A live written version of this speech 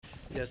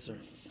Yes, sir.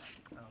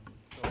 So,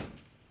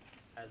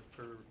 as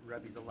per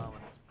Rebbe's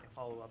allowance, a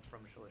follow-up from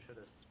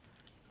Shalashudis,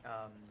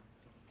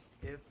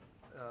 if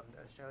a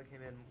shayla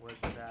came in was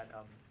that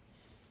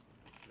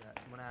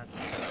someone asked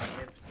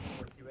if someone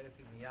were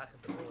theoretically miyakad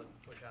the bullet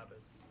before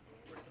Shabbos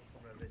or some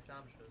form of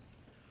Isamshus,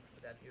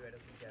 would that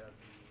theoretically get out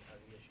of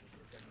the issue?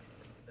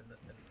 Then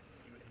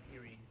in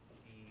theory,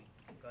 the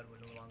gun would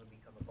no longer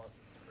become a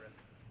basis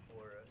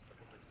for such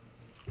a person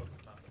who looks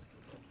upon this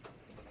people.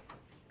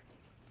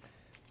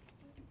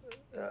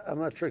 I'm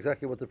not sure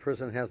exactly what the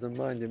person has in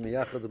mind in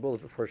miyachad the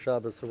bullet before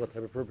Shabbos for what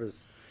type of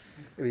purpose.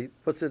 If he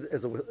puts it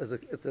as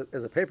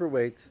a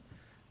paperweight,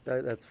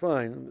 that's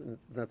fine.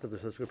 Not that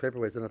there's such good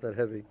paperweights; they're not that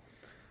heavy.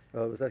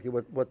 Exactly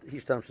what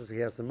hishtamshus he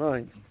has in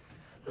mind.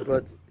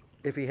 But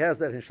if he has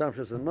that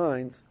hishtamshus in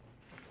mind,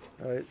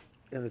 right,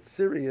 and it's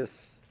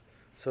serious,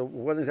 so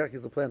what exactly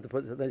is the plan to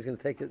put? Then he's going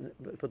to take it,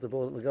 and put the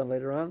bullet in the gun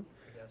later on.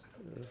 Yes.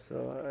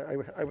 So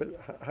I would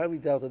highly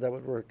doubt that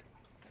would work.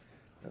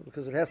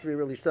 Because it has to be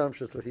really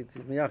shtamshus that he's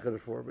miyachad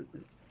it for. But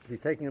if he's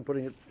taking and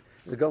putting it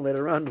in the gun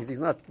later on, because he's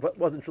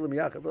wasn't truly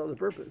miyachad for other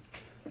purpose.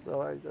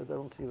 So I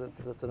don't see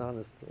that's an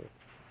honest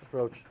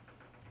approach.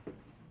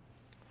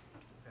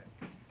 Okay.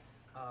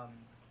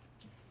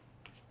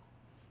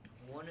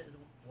 One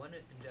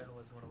in general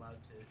is one allowed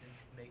to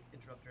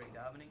interrupt during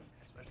davening,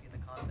 especially in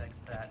the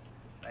context that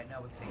right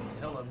now with saying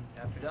Tehillim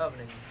after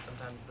davening,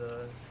 sometimes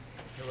the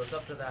Tehillah is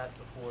up to that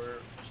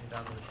before pushing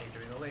down to the say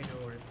during the Leinu,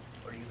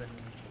 or even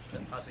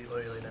possibly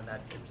earlier than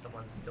that if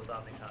someone's still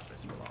davening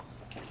Shabbos for long.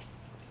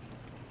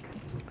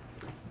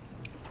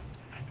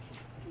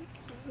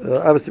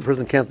 Obviously, the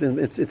person can't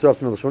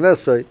interrupt in the Shemon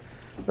Esrei.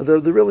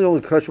 The really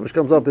only question which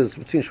comes up is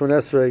between Shemon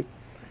Esrei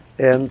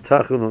and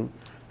Tachanun.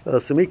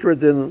 Samikra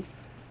din,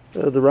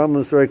 the Rambam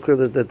is very clear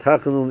that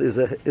Tachanun is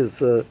a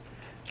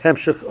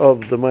hemshech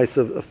of the mice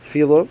of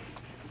Tefillah.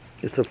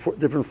 It's a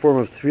different form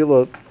of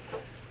Tefillah.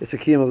 It's a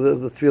kiyum of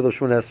the Tefillah of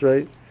Shemon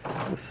Esrei.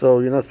 So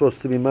you're not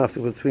supposed to be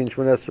mafsik between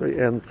Shemon Esrei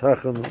and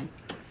Tachanun.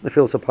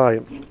 Nefilas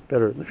Hapayim,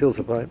 better Nefilas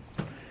Hapayim.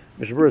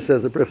 Mishabur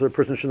says that the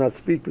person should not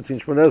speak between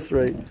Shemon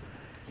Esrei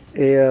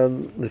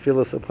and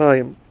Nefilas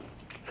Hapayim,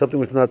 something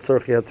which is not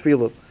tzarchei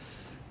tefillah.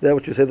 That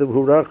which you say the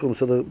hurachum,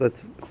 so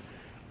that's,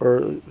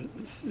 or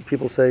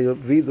people say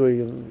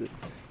vidui and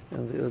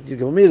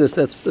yigamidas.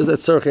 That's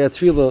tzarchei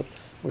tefillah,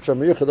 which are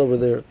miyuchad over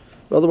there.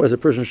 But otherwise, a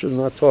person should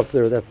not talk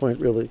there at that point.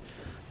 Really,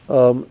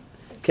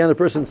 can a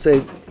person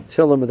say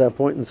tillim at that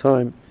point in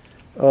time?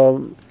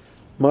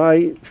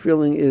 My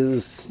feeling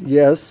is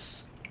yes.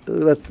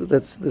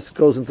 This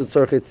goes into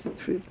tzarchei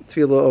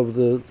tefillah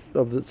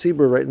of the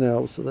tzibur right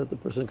now, so that the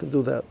person can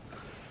do that.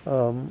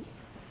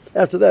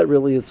 After that,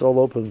 really, it's all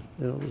open.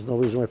 There's no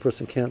reason why a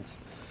person can't.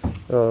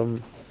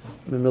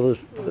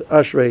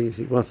 Ashrei,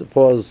 he wants to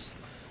pause.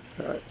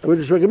 I would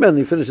just recommend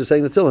he finishes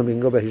saying the Tehillim. He can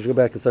go back. He should go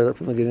back and start up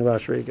from the beginning of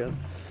Ashrei again.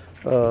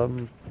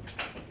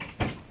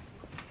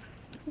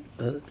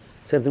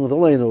 Same thing with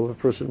Eleno. A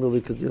person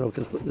really could,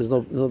 there's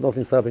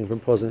nothing stopping from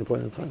pausing at any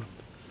point in time.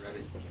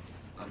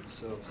 Rabbi,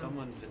 so if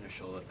someone's in a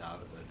sholat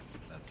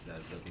that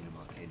says Zabina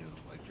Malkeinu,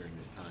 like during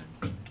this time,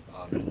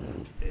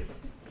 if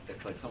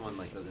like someone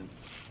like doesn't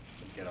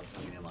get up to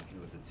Zabina Malkeinu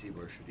with the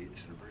tzibur, should a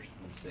person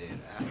say it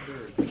after?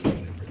 Or is there a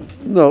difference?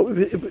 No,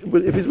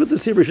 if he's with the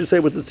tzibur, he should say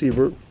with the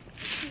tzibur.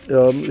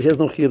 He has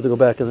no chiyuv to go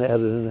back and add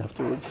it in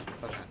afterwards.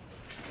 Okay.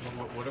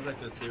 What about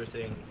the tzibur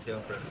saying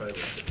Tehillim for a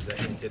Does that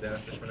mean you say that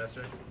after Shemon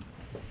Esrei?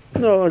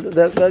 No,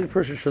 that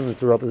person shouldn't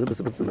interrupt.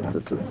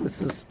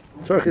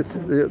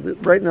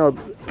 Right now,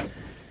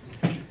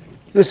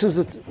 this is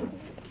the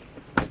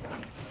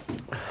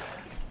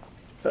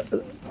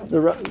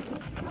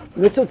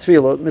mitzvah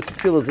tefillah. Mitzvah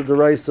tefillah is the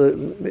deraisa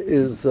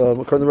is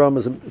according to the Rambam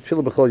is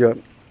tefillah b'chol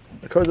yom.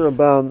 According to the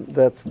Ramban,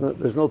 there's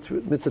no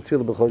mitzvah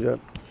tefillah b'chol yom,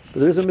 but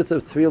there is a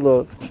mitzvah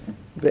tefillah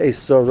be'es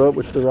sorah,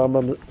 which the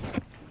Rambam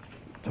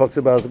talks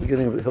about at the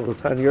beginning of Hilchos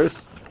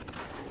Taniyos,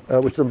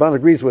 which the Ramban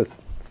agrees with.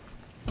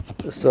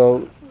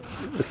 So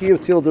the key of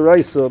tefillah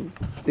deraisa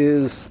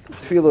is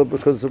tefillah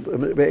because of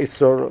be'es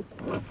sorah,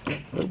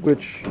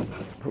 which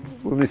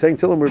when we're saying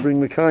Tehillim, we're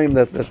bringing Mekayim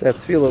that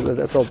tefillah,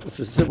 that's all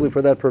specifically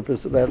for that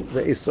purpose, that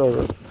the Eis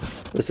Sorah.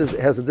 This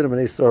has a din of an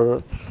Eis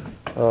Sorah.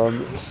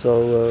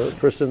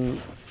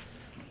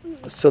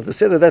 So to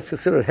say that that's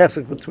considered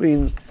hefsek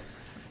between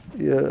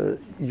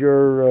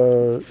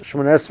your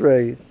Shemon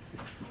Esrei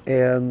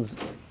and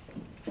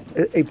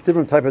a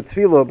different type of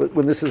tefillah, but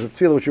when this is a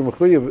tefillah which you're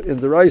mechuyev in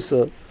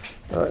deraisa,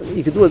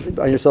 you can do it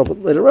by yourself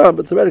later on,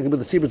 but theoretically, with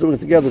the tzibur doing it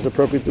together, it's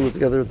appropriate to do it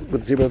together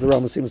with the tzibur. The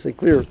Rambam seems to say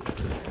clear.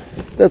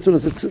 That's when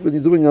when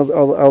you're doing with the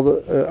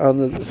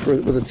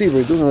tzibur,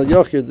 you're doing on the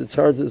yachid. It's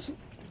hard to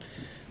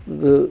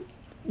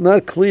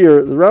not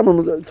clear. The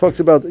Rambam talks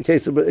about the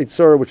case of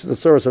Eitzorah, which is the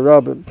Soros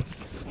Harabim.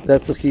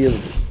 That's the key of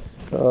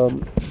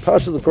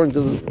Pashas. According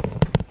to the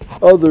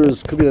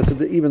others, could be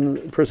that even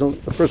a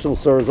personal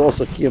sorrow is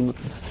also kiyum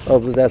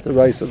of that the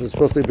rice. So there's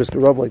supposed to be a brisker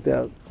rub like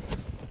that.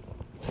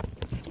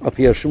 Up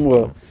here,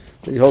 Shemua,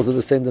 that he holds it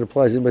the same that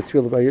applies in by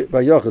tefillah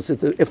by yachas.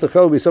 If the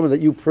chal would be something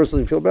that you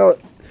personally feel about,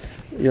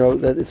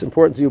 that it's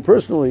important to you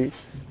personally,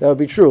 that would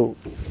be true.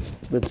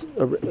 But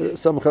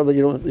some kind that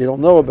you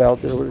don't know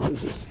about,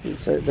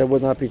 that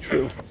would not be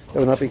true. That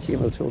would not be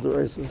kima till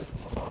deraisa.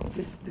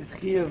 This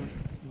chiyuv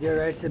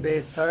deraisa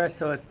be'isar,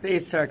 so it's the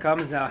isar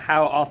comes now.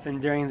 How often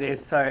during the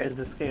isar is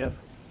the chiyuv?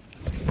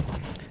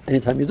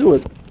 Anytime you do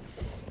it.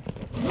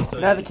 So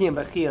Not the kiyum,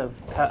 but chiyuv.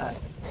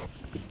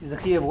 Is the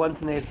chiyuv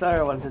once in the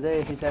isar, once a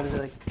day, 3 times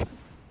a day?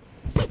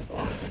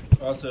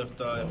 also, if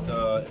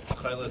the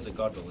chayla is a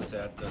gadol, is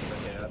that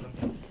okay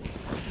happen?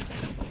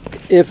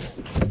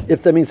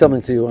 If that means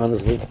something to you,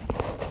 honestly.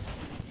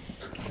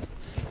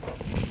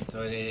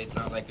 So it's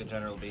not like a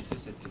general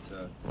basis. It's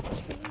a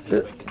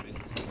case-by-case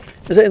basis.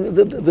 You're saying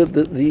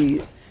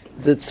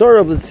the tzara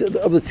of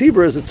the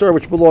tzibur is a tzara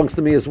which belongs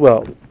to me as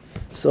well.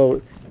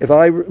 So if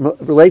I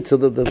relate to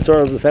the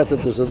tzara of the fact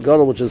that there's a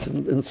gadol which is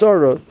in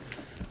tzara,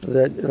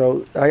 that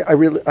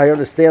I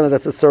understand that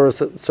that's a tzara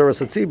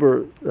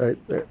tzibur. Right?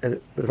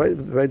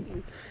 But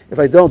if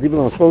I don't, even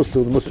though I'm supposed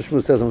to, the Musar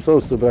Shmuel says I'm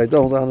supposed to, but I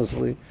don't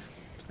honestly.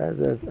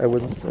 I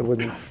wouldn't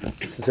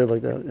consider it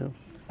like that. Yeah.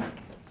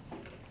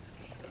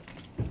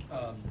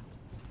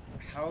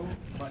 How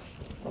much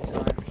time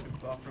should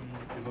Bachurim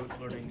devote to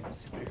learning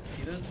Sifrei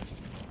Chassidus,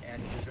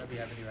 and does Rabbi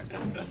have any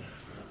recommendations?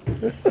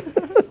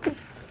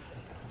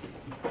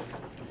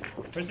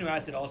 The person who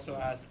asked it also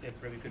asked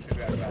if Rabbi could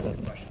figure out who asked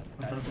the question.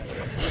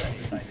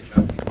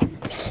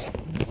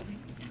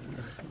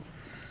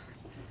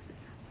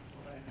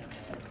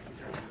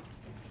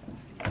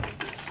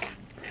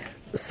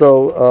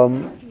 So.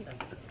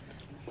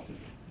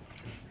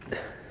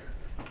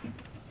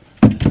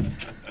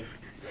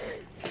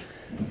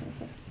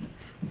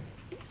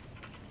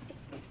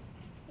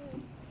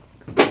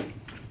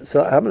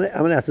 So I'm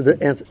gonna have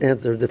to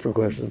answer a different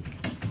question.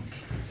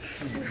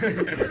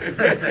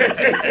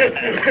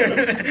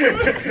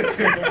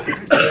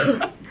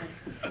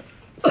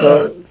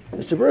 So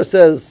Mr. Burr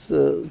says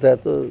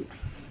that the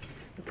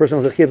person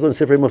was a chiyuv learn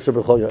Sifrei Musar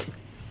b'chol yom.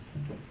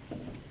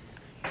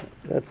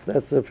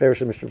 That's a fair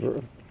Mr.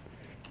 Burr.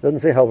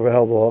 Doesn't say how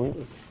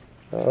long.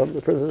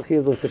 The person was a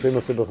chiyuv learn Sifrei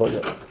Musar b'chol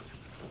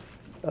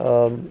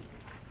yom.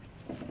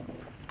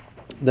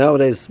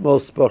 Nowadays,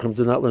 most Bachurim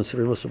do not learn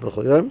Sifrei Musar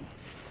b'chol yom.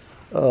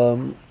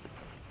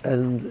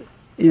 And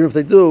even if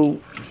they do,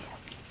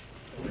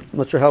 I'm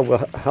not sure how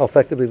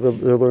effectively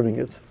they're learning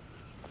it.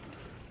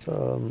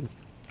 The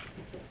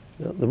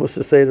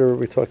Musar Seder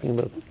we're talking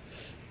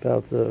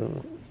about the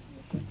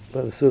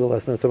Suda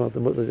last night. We're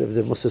talking about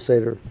the Musar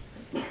Seder.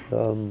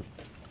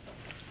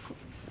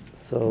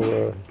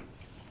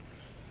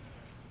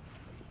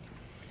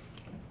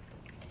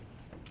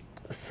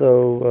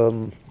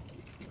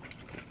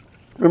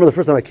 Remember the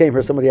first time I came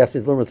here, somebody asked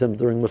me to learn with him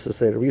during Musar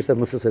Seder. We used to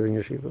have Musar Seder in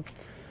Yeshiva.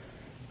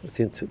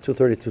 Between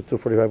 2:30 to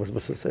 2:45 was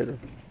Musar Seder.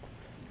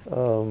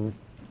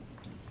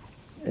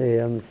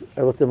 And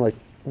I looked at him like,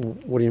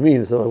 what do you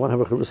mean? So I want to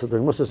have a Charusa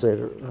during Musar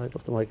Seder. And I looked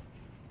at him like,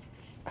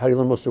 how do you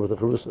learn Musar with a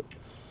Charusa?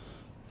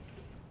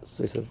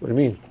 So he said, what do you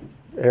mean?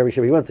 Every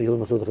Yeshiva he went to, you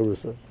learn Musar with a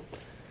Charusa.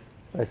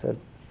 I said,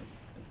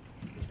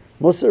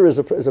 Musar is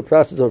a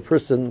process of a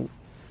person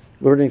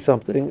learning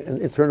something and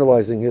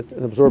internalizing it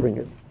and absorbing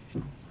it.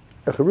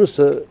 A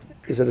charusa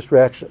is a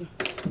distraction,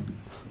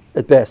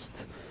 at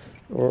best,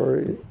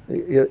 or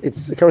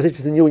it's a conversation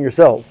between you and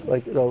yourself.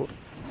 Like the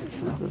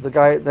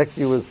guy next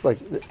to you is like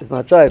it's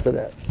not shy to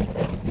that.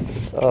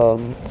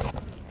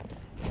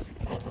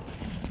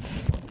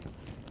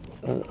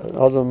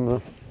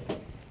 Adam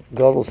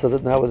Gadol said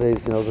that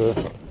nowadays, nowadays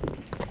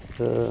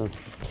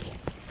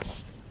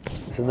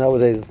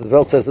the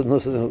Welt says that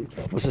Musar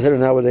Seder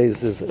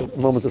nowadays is a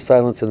moment of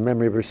silence in the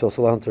memory of Rosh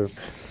Salanter.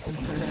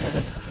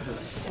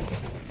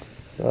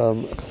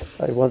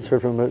 I once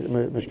heard from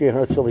Mishkei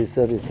Herzl. He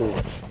says,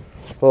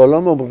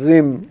 "Ha'olam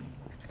omrim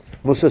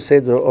Musar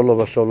Seder olav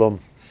hashalom,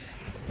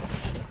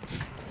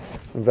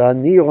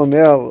 v'ani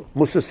omer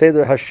Musar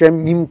Seder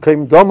Hashem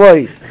nimkeim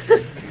damai."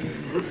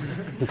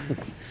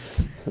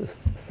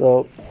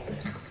 So,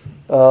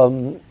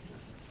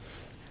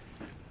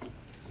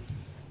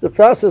 the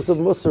process of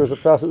Musar is the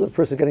process of a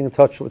person getting in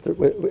touch with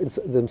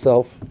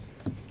themselves,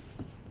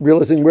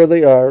 realizing where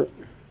they are,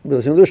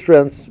 realizing their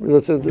strengths,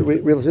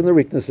 realizing their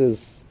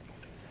weaknesses,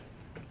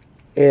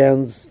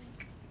 and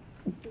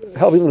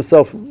helping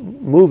themselves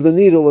move the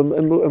needle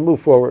and move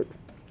forward.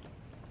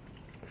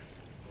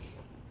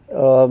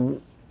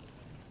 The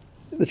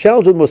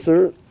challenge with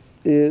Musar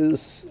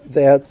is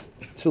that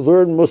to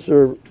learn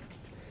Musar,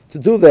 to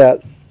do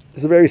that,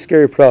 is a very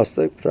scary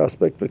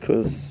prospect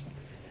because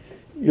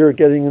you're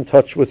getting in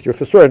touch with your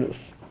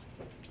chesronos.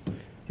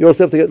 You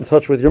also have to get in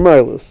touch with your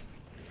milas.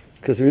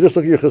 Because if you just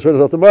look at your chesronos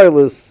without the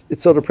milas,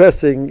 it's so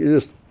depressing, you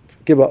just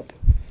give up.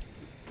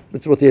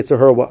 Which is what the Yetzer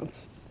Hara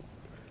wants.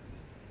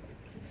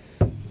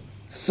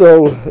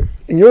 So,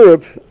 in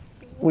Europe,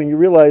 when you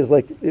realize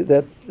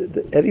that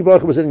Eddie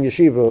Baruch was in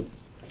yeshiva,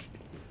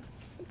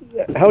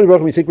 how many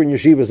Baruch you think were in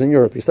yeshivas in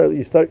Europe?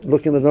 You start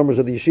looking at the numbers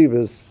of the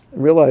yeshivas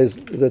and realize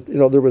that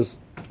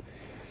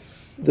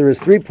there is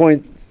 3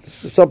 point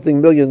something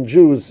million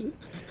Jews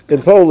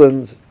in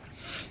Poland,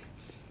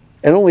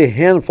 and only a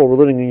handful were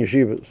living in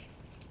yeshivas,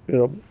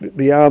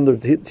 beyond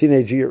their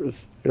teenage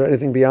years.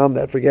 Anything beyond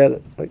that, forget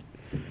it.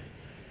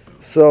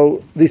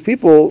 So these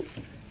people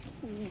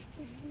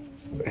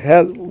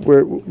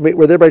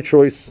were there by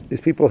choice.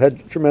 These people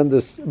had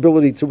tremendous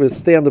ability to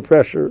withstand the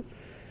pressure.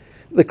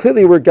 They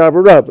clearly were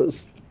Gaber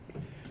Rabbas.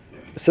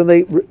 So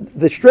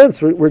the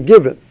strengths were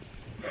given.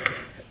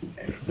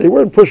 They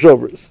weren't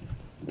pushovers.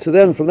 So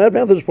then, from that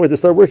vantage point, they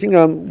start working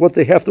on what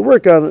they have to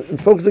work on,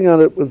 and focusing on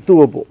it was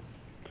doable.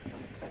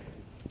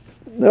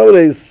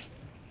 Nowadays,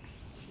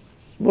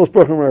 most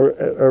Bachurim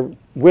are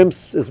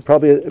wimps, is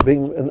probably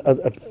being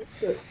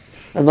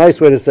a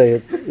nice way to say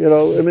it.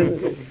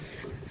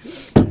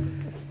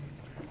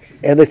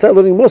 And they start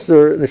learning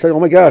Musar, and they say, "Oh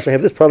my gosh, I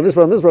have this problem, this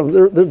problem, this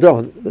problem." They're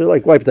done. They're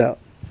like wiped out.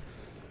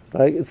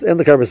 It's end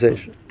the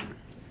conversation.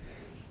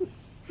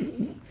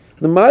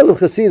 The mile of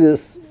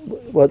Chassidus,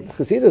 what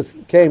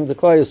Chassidus came to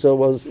Klal Yisrael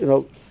was,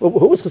 who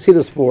was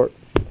Chassidus for?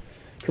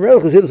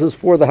 Primarily, Chassidus is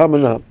for the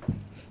Hamanam.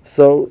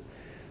 So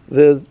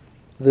there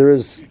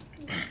is,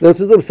 they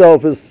to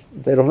themselves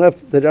they're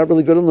not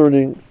really good in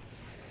learning.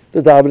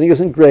 Their davening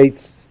isn't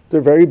great. They're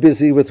very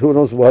busy with who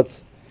knows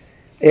what.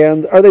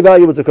 And are they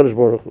valuable to Kodesh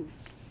Baruch Hu?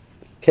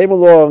 Came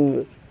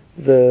along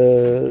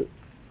the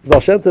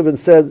Baal Shem Tov and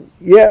said,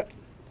 "Yeah,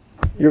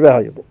 you're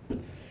valuable."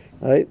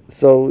 Right?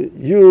 So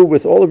you,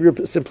 with all of your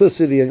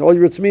simplicity and all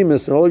your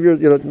tzmimus and all of your,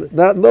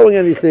 not knowing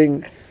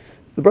anything,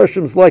 the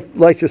Bachurim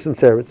likes your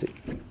sincerity.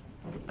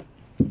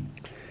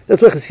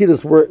 That's why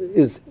Chassidus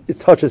it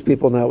touches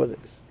people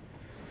nowadays,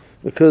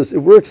 because it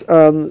works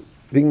on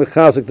being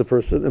mechazik the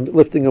person and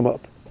lifting him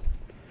up.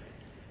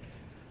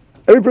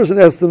 Every person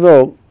has to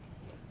know.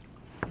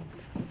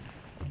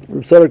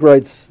 Reb Tzadok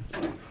writes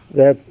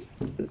that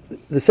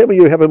the same way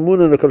you have a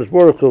emunah in a Kadosh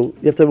Baruch Hu,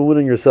 you have to have a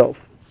emunah in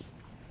yourself.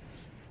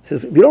 He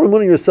says, if you don't have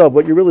emunah in yourself,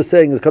 what you're really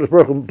saying is Kadosh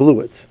Baruch Hu blew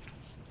it.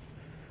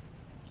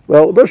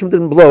 Well, Baruch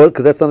didn't blow it,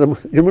 because that's not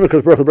your emunah.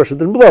 Kadosh Baruch Hu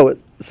didn't blow it.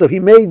 So he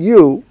made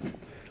you,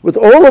 with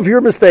all of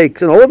your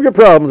mistakes and all of your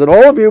problems and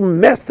all of your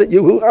mess that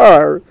you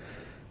are,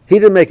 he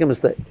didn't make a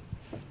mistake.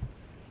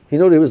 He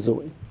knew what he was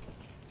doing.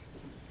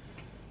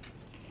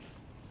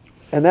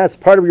 And that's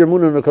part of your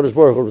emunah in the Kadosh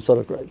Baruch Hu, Reb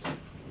Tzadok writes.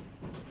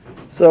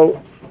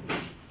 So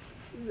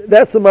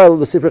that's the model of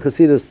the Sifrei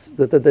Chassidus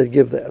that they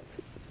give that.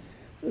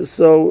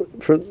 So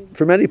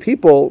for many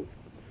people,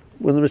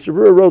 when the Mr.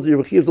 Brewer wrote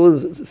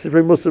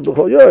Sifrei Musar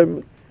B'chol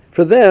Yom,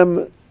 for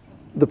them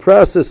the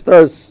process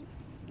starts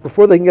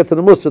before they can get to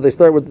the Musar. They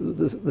start with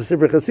the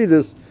Sifrei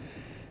Chassidus,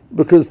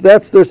 because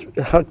that's their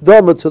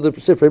hakdama to the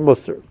Sifrei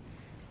Musar.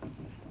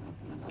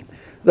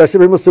 There's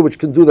Sifrei Musar which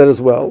can do that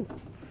as well.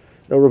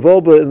 Now, Rav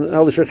Wolbe in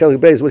Al Shech Chelik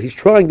Beis, what he's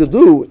trying to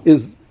do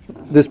is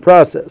this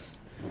process.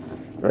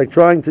 Right,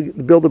 trying to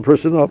build the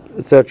person up,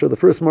 etc. The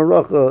first two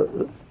marachas,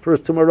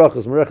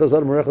 marachas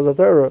ad, marachas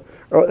atara,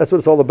 that's what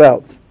it's all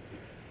about.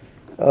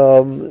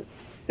 And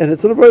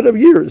it's an avoid of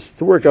years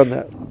to work on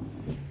that.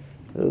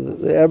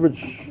 The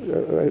average,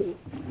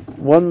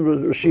 one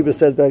Rashiva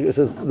said back, it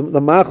says,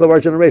 the mach of our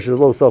generation is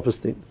low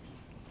self-esteem.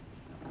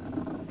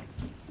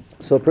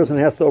 So a person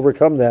has to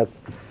overcome that.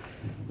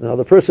 Now,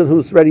 the person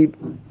who's already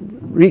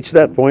reached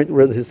that point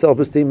where his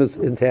self-esteem is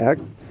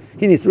intact,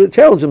 he needs to really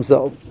challenge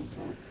himself.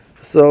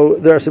 So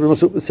there are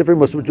Sifrei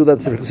Musar would do that,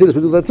 Sifrei Chassidus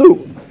would do that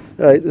too,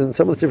 right? And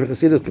some of the Sifrei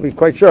Chassidus can be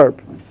quite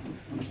sharp.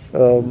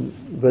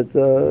 But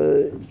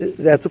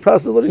that's a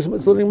process of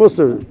learning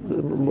Musar.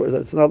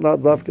 That's not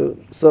dafka.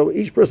 So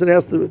each person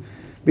has to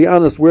be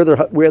honest where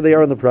they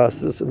are in the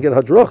process and get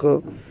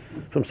hadracha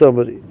from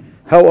somebody.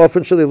 How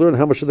often should they learn?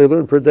 How much should they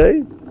learn per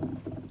day?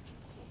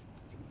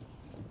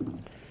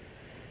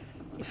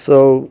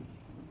 So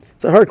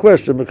it's a hard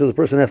question, because the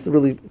person has to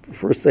really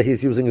first say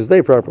he's using his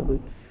day properly.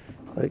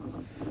 Like,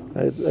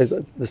 I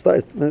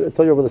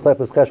tell you over the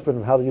Cypress Cheshvan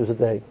of how to use a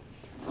day.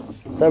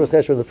 Cypress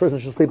Cheshvan, the person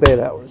should sleep 8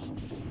 hours.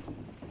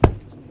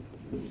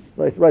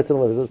 Right in the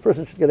letter. The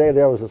person should get 8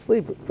 hours of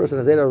sleep. The person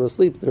has 8 hours of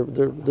sleep.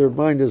 Their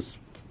mind is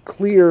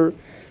clear.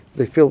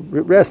 They feel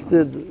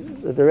rested.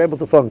 They're able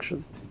to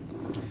function.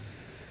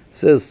 It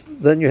says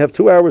then you have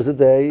 2 hours a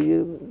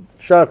day.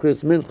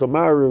 Shachris, mincha,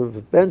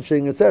 marav,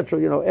 benching,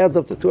 etc. Adds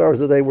up to 2 hours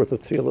a day worth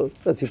of tefillah.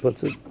 That's he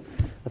puts it.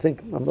 I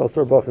think most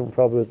of our Bachurim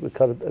probably would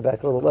cut it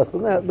back a little less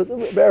than that, but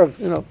Baruch,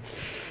 I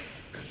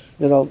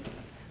don't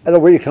know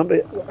where you come.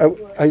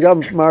 I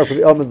got Mara for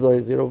the Almond,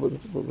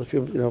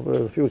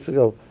 a few weeks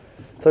ago.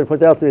 Somebody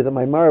pointed out to me that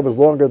my Mara was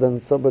longer than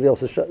somebody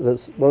else's.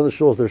 One of the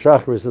shuls, their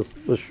Shachris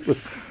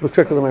was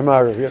quicker than my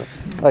Mara. It's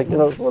a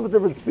little bit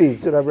different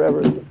speeds.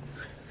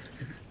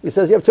 He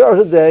says you have 2 hours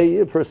a day.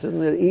 A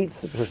person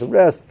eats, a person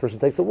rests, a person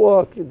takes a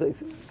walk. So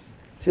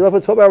you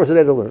have 12 hours a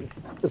day to learn.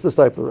 That's the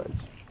type of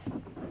writes.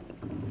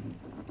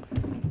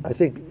 I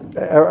think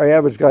our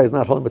average guy is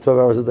not home but 12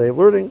 hours a day of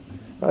learning,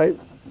 right?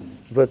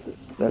 But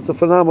that's a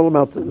phenomenal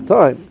amount of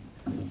time.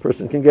 A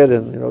person can get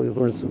in. He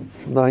learns from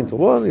 9 to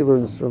 1. He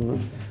learns from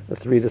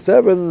 3 to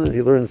 7.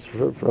 He learns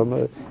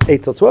from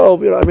 8 to 12.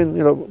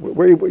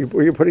 Where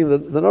you're putting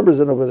the numbers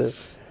in over there,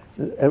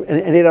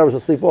 and 8 hours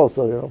of sleep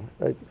also.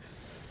 Right?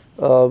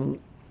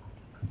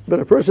 But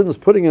a person who's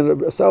putting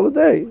in a solid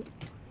day,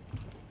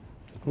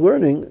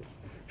 learning,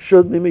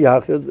 should be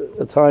miyachid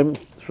a time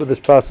for this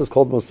process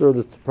called Musar,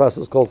 this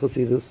process called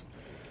Chassidus,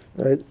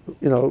 right?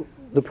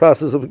 The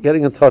process of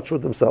getting in touch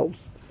with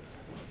themselves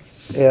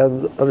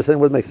and understanding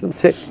what makes them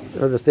tick,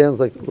 understands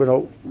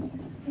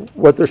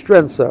what their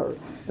strengths are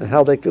and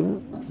how they can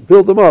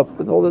build them up,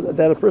 and all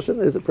that a person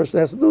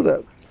has to do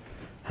that.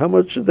 How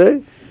much a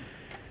day?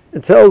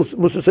 It tells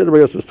Musa Seder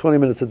Bayos was 20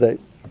 minutes a day.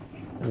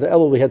 And the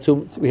Elul we had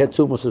two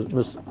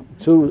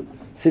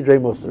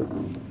Sidrei Musa.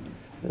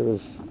 It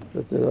was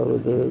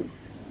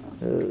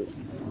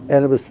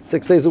and it was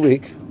 6 days a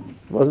week.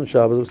 It wasn't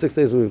Shabbos. It was 6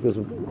 days a week. It was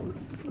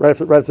right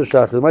after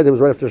Shachris. My day was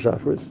right after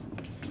Shachris.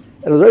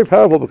 And it was very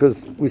powerful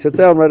because we sat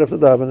down right after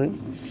davening.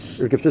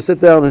 Reb just sit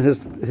down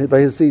by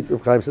his seat.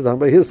 Reb Chaim sat down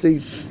by his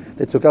seat.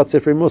 They took out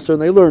Sifrei Musar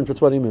and they learned for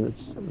 20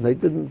 minutes. And they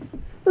didn't.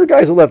 There were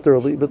guys who left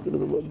early, but a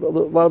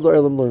lot of the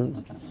Elam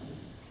learned.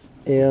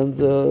 And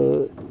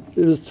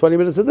it was 20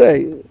 minutes a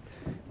day.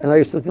 And I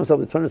used to think to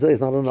myself, 20 minutes a day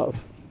is not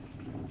enough.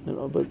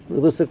 But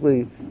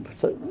realistically,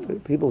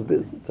 people's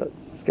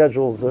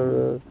schedules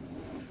are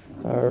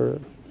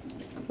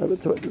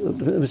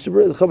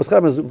Mr. Chavis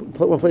Chaim is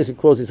one place he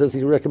quotes. He says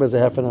he recommends a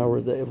half an hour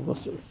a day of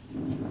Musar.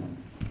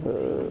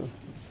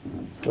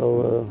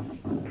 So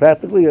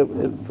practically, a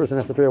person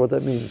has to figure out what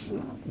that means.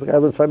 If a guy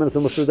learns 5 minutes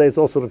of Musar a day, it's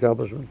also an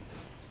accomplishment.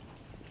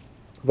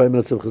 5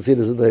 minutes of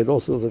Chassidus a day, it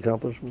also is an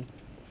accomplishment.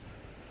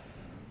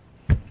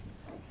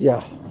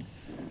 Yeah,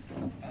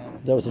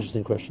 that was an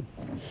interesting question.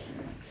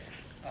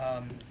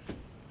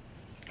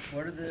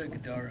 What are the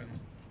Gedarim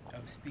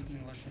of speaking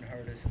Lashon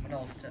Hara to someone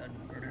else to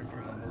unburden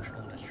from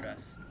emotional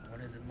distress?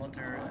 When is it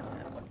mutter, and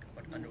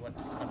under what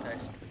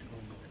context, with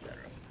whom, etc.?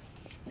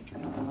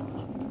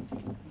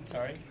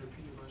 Sorry?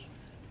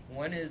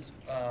 When is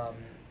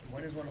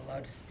one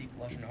allowed to speak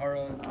Lashon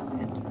Hara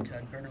to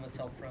unburden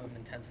oneself from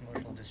intense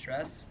emotional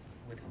distress?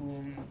 With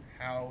whom,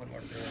 how, and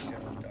what are the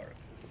general Gedarim?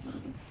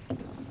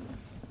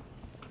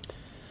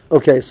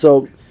 Okay,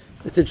 so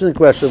it's an interesting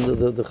question.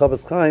 The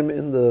Chavetz Chaim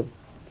in the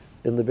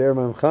Be'er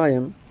Ma'am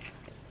Chaim,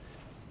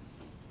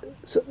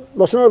 so,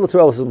 Lashon Hara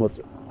l'Torah is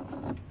mutter.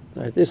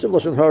 Right, this of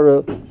Lashon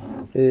Hara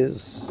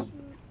is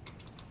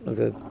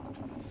okay.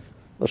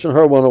 Lashon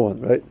Hara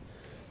 101, right?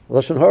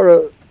 Lashon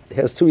Hara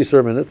has two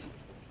Isser in it.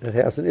 It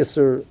has an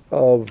Isser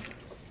of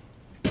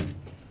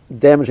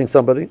damaging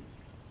somebody,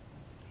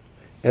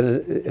 and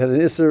an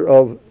Isser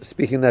of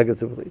speaking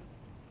negatively.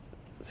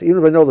 So even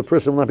if I know the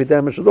person will not be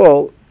damaged at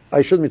all,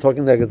 I shouldn't be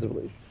talking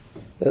negatively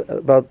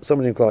about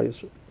somebody in Klal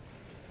Yisrael.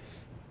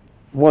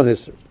 One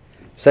Isser.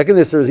 Second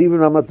Isser is even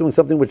if I'm not doing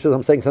something which is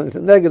I'm saying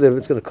something negative,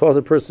 it's going to cause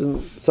a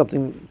person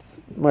something.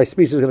 My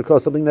speech is going to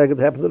cause something negative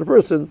to happen to the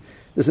person.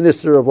 There's an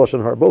Isser of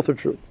Lashon Hara. Both are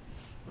true.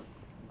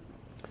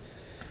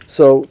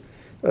 So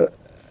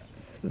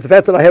the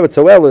fact that I have a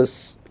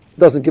Toelis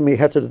doesn't give me a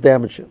heter to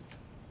damage him.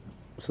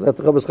 So that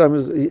the Chavetz Chaim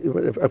is,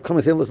 if I'm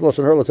coming saying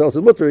Lashon Hara Toelis is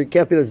mutter, it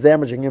can't be that it's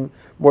damaging him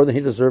more than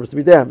he deserves to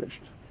be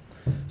damaged.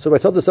 So if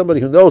I talk to somebody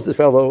who knows the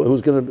fellow,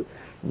 who's going to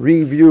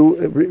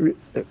review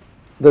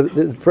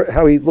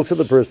how he looks at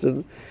the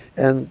person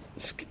and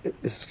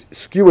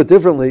skew it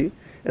differently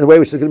in a way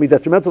which is going to be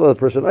detrimental to the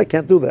person, I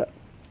can't do that.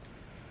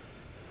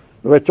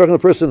 If I talk to a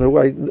person who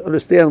I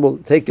understand will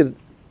take it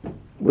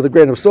with a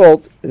grain of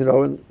salt,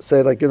 and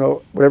say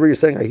whatever you're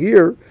saying I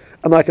hear,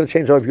 I'm not going to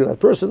change how I view that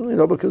person,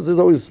 because there's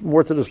always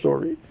more to the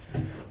story.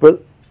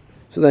 But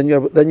so then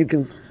you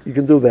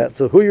can do that.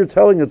 So who you're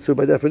telling it to,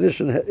 by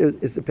definition,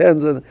 it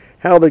depends on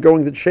how they're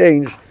going to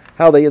change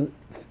how they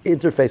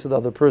interface with the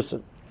other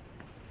person.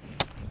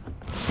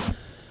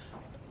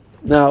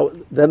 Now,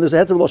 then there's a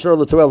heter of Lashon Hara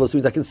l'Toelis,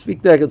 means I can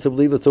speak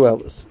negatively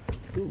l'Toelis.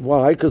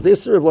 Why? Because the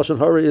Isser of Lashon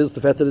Hara is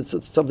the fact that it's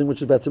something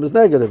which is better is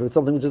negative. If it's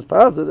something which is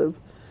positive,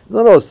 it's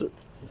not Isser.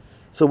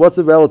 So what's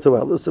the value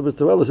Toelis? So the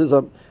Toelis is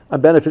I'm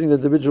benefiting the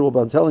individual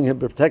by telling him,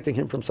 protecting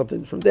him from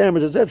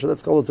damage, etc.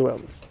 That's called a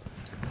Toelis.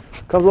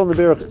 Comes along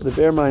the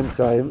Be'er Ma'am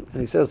Chaim,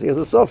 and he says he has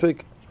a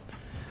suffix.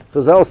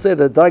 Chazal say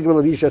that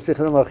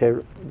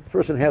the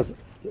person has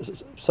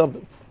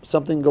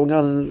something going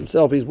on in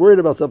himself. He's worried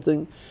about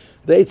something.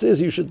 The eighth is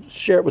you should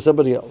share it with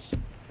somebody else.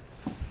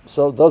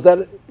 So does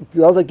that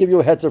give you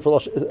a heter for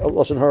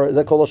Lashon Hara? Is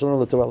that called Lashon Hara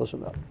l'Toelis or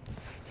not?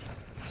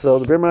 So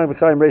the Be'er Ma'am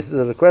Chaim raises it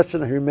as a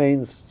question, and he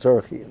remains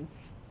tzorchian.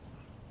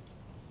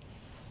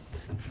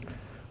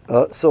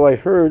 So I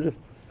heard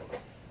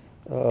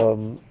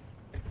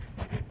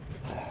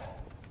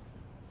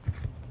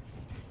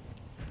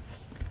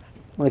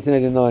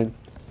 1989.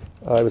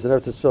 I was in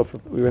Eretz Yisrael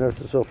we were in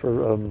Eretz Yisrael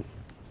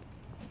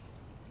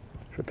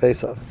for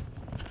Pesach.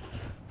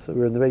 So we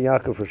were in the Beit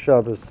Yaakov for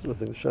Shabbos. I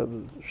think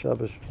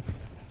Shabbos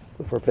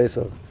before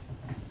Pesach.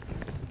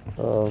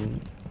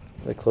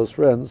 Like close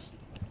friends,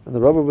 and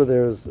the Rav over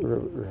there is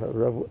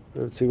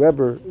Tzvi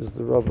Weber is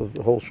the Rav of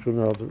the whole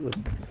Shkuna,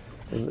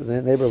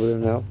 the neighbor over there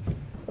now.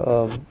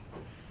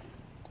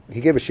 He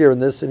gave a share in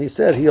this, and he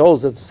said he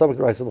holds that the Sabbath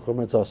Rais of the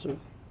Chomer Tasur.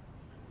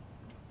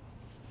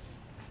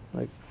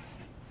 Like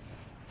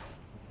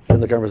in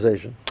the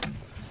conversation.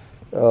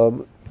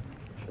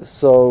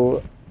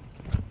 So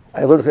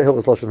I learned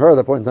Hilchos Lashon Hara. At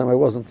that point in time, I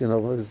wasn't,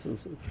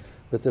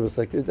 but it was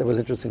like that was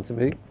interesting to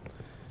me.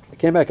 I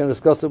came back and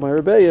discussed it with my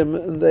rebbeim,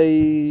 and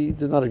they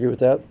did not agree with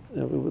that.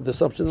 The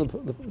assumption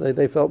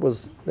they felt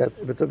was that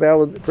if it's a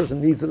valid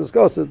person needs to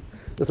discuss it,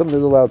 that's something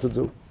they're allowed to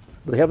do.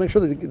 But they have to make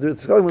sure that they're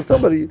discussing with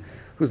somebody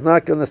who's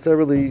not going to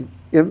necessarily,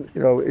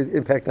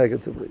 impact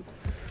negatively.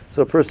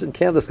 So a person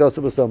can discuss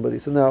it with somebody.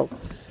 So now,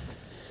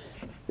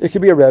 it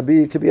could be a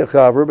rebbe, it could be a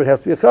chaver, but it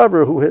has to be a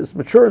chaver who is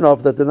mature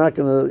enough that they're not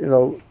going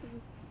to,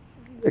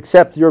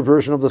 accept your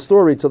version of the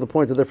story to the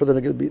point that therefore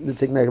they're going to be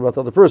taking negative about the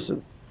other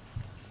person.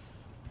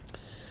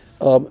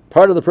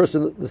 Part of the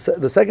person,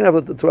 the second half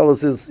of the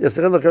Tuelos is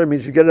Yaseren L'Chayim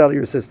means you get it out of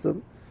your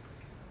system.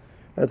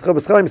 The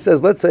Chofetz Chaim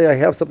says, let's say I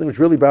have something which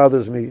really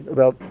bothers me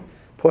about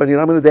pointing,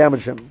 and I'm going to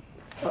damage him.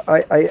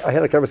 I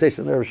had a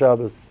conversation there with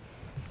Shabbos,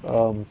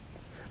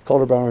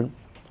 Calder Baron.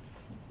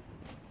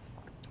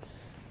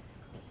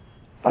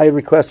 I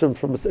requested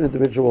from an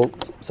individual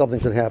something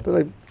should happen.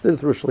 I did it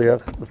through a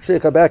shliach. The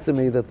shliach got back to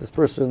me that this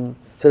person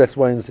said X,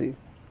 Y, and Z.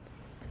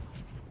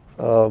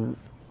 And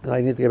I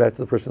need to get back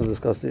to the person to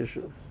discuss the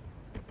issue.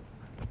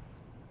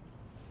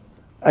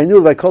 I knew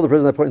if I called the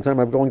person at that point in time,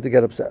 I'm going to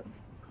get upset.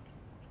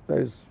 I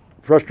was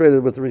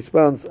frustrated with the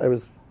response.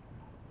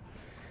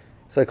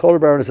 So I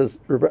called Baron and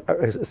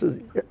I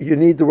said, you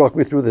need to walk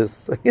me through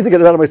this. I need to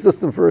get it out of my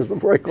system first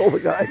before I call the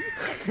guy.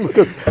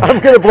 Because I'm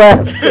going to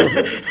blast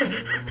him.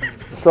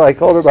 So I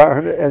called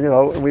Baron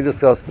and we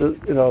discussed it.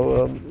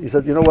 He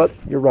said, you know what,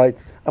 you're right.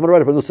 I'm going to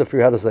write up a nusach for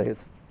you how to say it.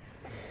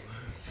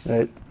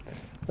 Right?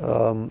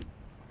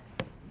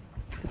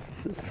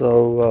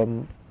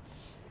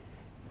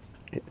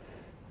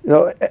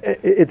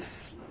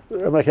 It's,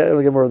 I'm not going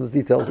to get more of the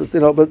details,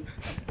 but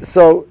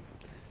so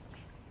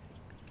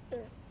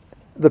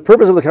the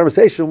purpose of the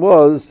conversation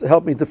was to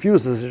help me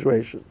diffuse the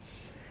situation.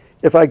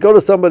 If I go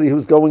to somebody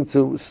who's going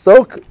to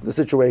stoke the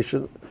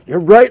situation, you're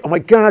right, oh my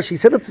gosh, he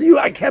said it to you,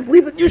 I can't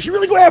believe that you should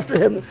really go after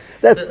him.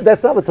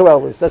 That's not the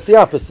Torah, that's the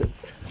opposite.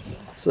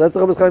 So that's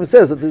what the Chofetz Chaim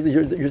says, that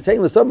you're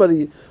taking to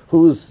somebody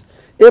who's,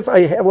 if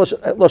I have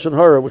Lashon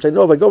Hara, which I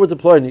know if I go with the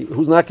Pliny,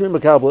 who's not going to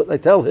be Makabel, I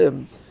tell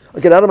him,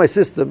 I'll get out of my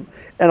system,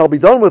 and I'll be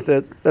done with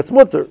it, that's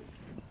mutter.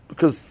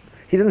 Because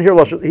he didn't hear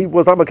Lashon, he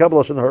was not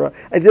Makabel Lashon Hara.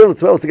 I did it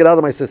to get out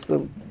of my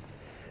system.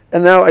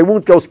 And now I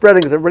won't go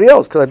spreading it to everybody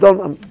else, because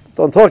I'm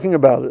done talking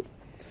about it.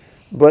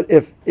 But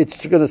if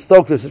it's going to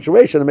stoke the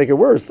situation and make it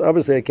worse,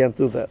 obviously I can't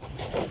do that.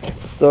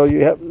 So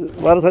you have,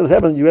 a lot of times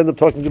happens, you end up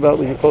talking about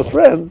with your close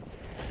friend,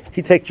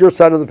 he takes your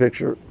side of the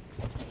picture,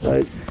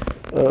 right?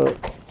 The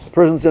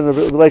person's in a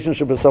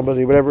relationship with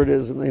somebody, whatever it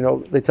is, and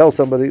they tell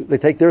somebody, they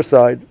take their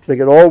side, they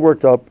get all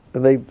worked up,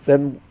 and they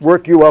then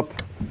work you up,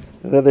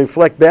 and then they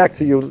reflect back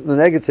to you the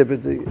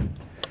negativity.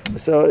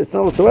 So it's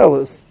not a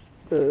Toelis.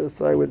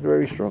 So I would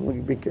very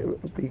strongly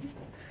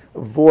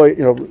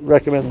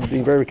recommend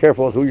being very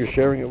careful of who you're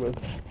sharing it with.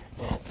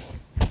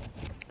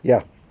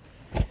 Yeah.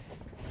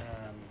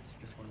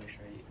 Just want to make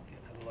sure I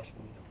have the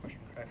question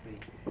correctly.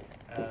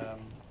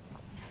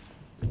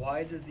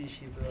 Why does the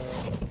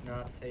yeshiva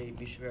not say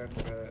Bishver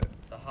for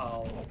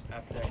Sahal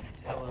after the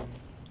Tehillim?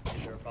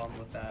 Is there a problem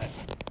with that?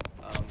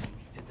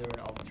 Is there an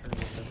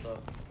alternative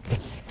nusach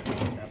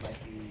that might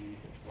be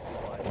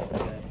utilized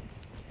instead?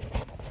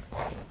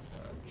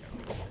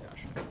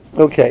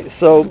 Okay,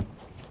 so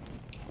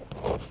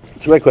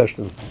it's a great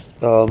question.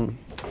 I'm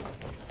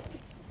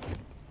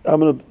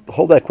going to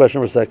hold that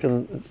question for a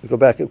second. Go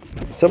back.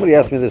 Somebody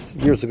asked me this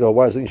years ago.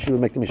 Why doesn't yeshiva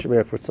make the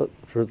mishaberach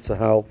for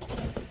Tzahal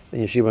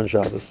and yeshiva on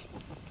Shabbos?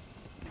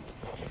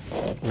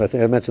 And I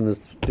think I mentioned this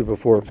to you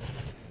before.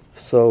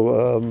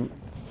 So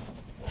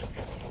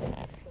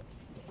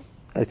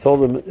I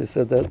told him. He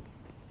said that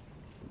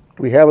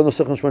we have in the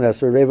Nusach Shmon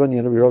Esrei Revan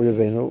Yinu B'Rov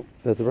Yaveinu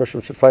that the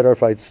Russians should fight our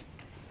fights.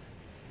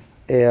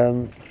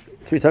 And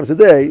 3 times a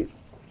day,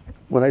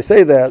 when I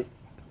say that,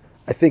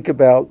 I think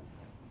about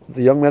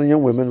the young men and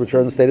young women which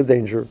are in a state of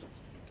danger.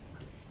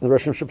 The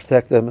Russians should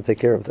protect them and take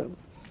care of them.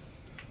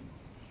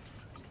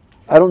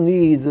 I don't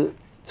need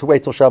to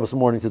wait till Shabbos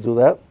morning to do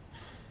that.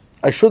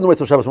 I shouldn't wait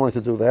till Shabbos morning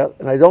to do that.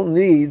 And I don't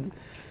need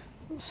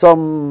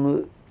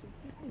some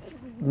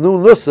new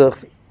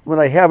nusach when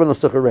I have a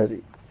nusach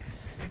already.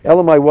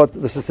 Elamai, what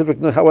the specific,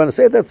 how I want to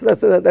say it,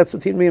 that's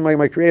between me and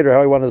my creator,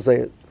 how I want to say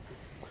it.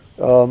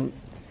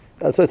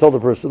 That's what I told the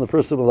person. The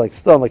person was like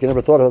stunned, like he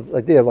never thought of the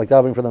idea of like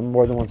davening for them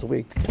more than once a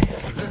week.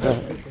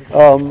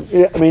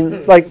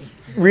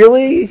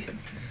 Really?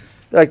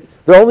 Like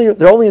they're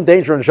only in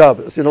danger on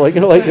Shabbos. What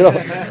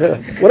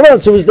about on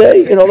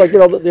Tuesday?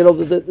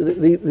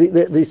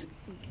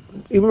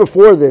 Even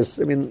before this,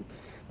 the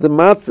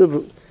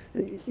matzav,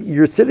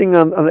 you're sitting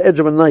on the edge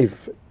of a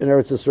knife in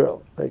Eretz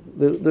Yisrael.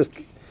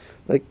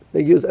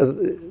 They use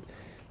the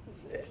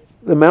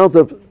amount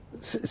of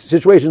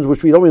situations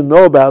which we don't even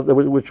know about,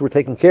 which were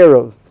taken care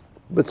of,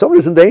 but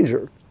somebody's in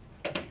danger.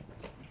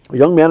 A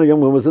young man or young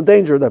woman was in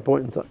danger at that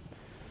point in time.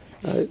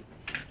 Right?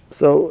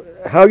 So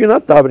how are you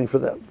not davening for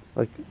them?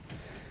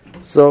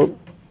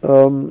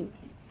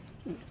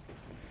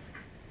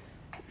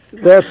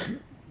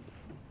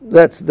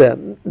 that's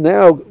then.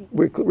 Now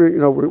we're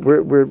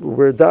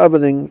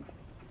davening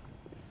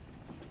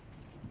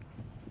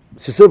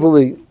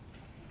specifically.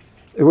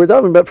 We're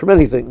davening for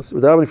many things.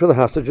 We're davening for the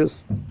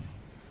hostages,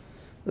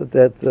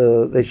 that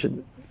they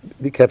should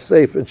be kept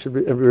safe and should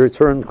be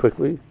returned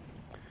quickly.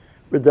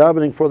 We're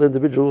davening for the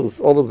individuals,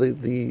 all of the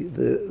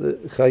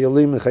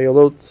chayalim and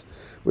chayalot,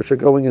 which are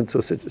going into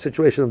a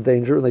situation of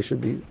danger, and they should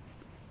be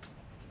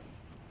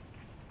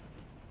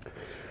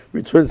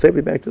returned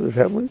safely back to their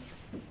families.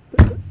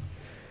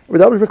 We're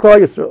davening for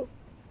Klal Yisrael.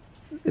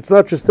 It's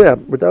not just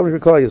them. We're davening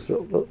for Klal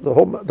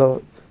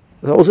Yisrael.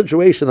 The whole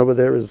situation over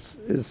there is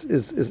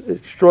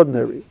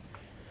extraordinary.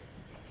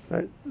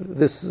 Right?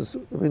 This is,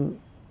 I mean,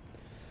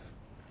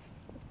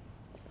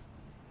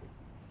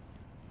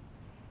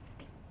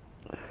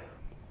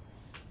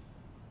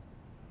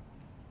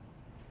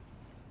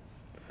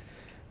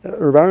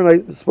 Ron and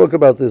I spoke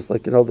about this,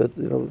 that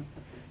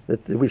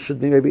we should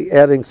be maybe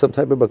adding some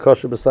type of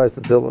bakasha besides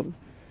the Tehillim,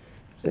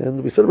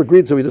 and we sort of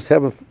agreed. So we just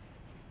haven't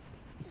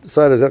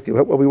decided exactly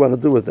what we want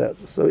to do with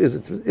that. So is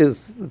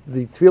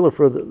the tefillah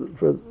for the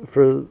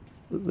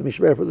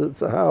mishmar for the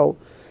tzahal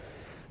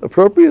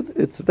appropriate?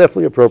 It's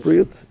definitely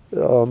appropriate.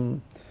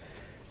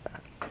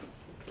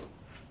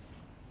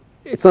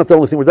 It's not the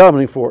only thing we're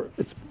davening for.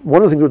 It's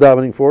one of the things we're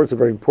davening for. It's a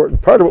very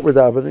important part of what we're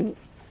davening.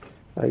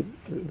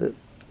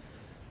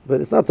 But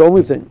it's not the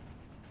only thing.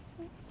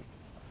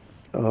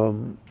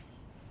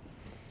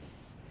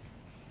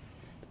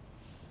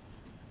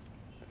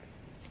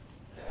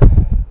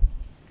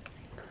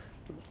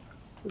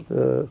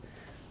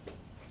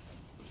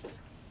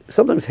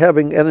 Sometimes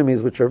having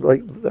enemies which are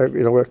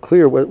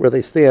clear where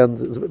they stand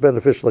is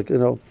beneficial. Like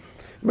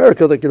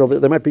America,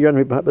 they might be your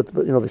enemy, but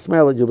they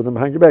smile at you, but then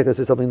behind your back they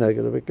say something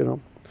negative.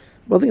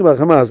 One thing about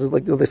Hamas is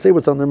they say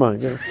what's on their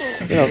mind.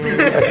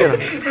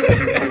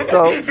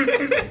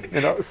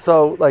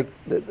 So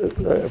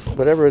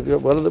whatever.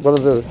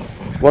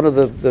 One of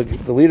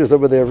the leaders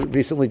over there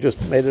recently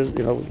just made it.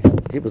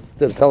 He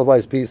did a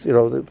televised piece.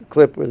 The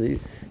clip where he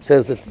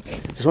says that just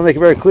want to make it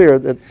very clear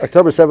that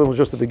October 7th was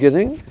just the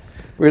beginning.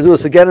 We're going to do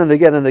this again and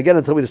again and again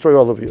until we destroy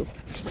all of you.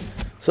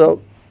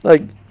 So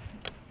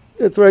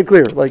it's very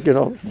clear.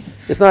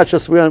 It's not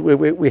just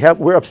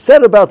we're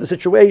upset about the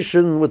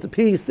situation with the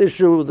peace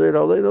issue. They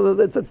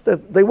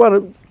want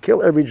to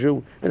kill every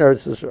Jew in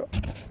Eretz Yisrael.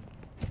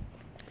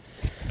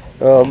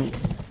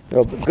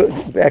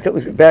 Back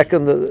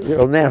in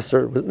the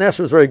Nasser.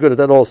 Nasser was very good at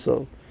that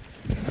also.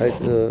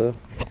 Right?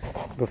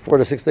 Before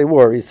the 6 Day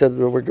War, he said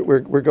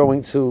we're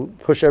going to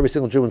push every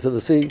single Jew into the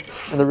sea,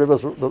 and the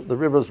rivers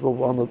will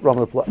run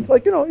the flood. He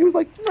was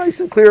nice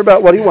and clear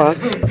about what he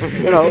wants.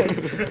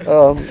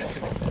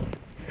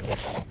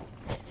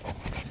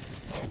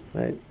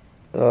 Right.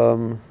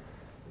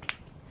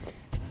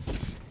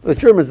 The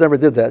Germans never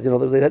did that.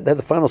 They had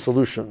the final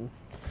solution.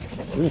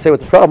 They didn't say what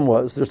the problem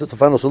was. There's just a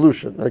final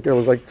solution. It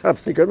was top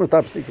secret. It was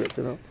top secret.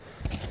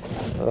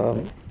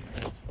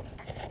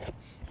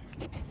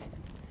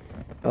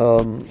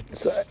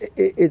 So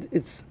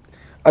it's.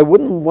 I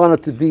wouldn't want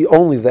it to be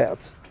only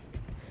that.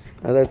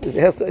 That it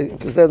has to,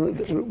 because then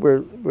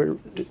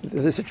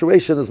the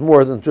situation is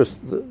more than just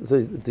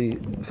the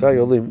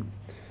chayolim.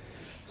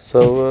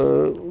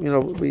 So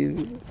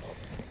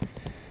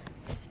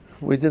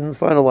we didn't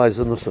finalize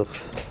the nusach.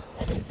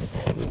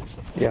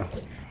 Yeah.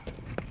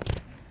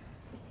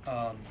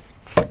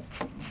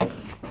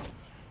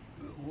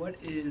 What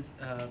is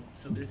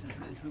so? It's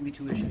really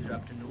two issues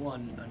wrapped into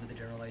one under the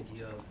general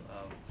idea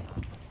of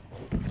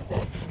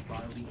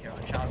bodily care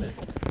on Shabbos,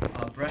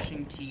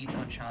 brushing teeth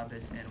on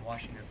Shabbos and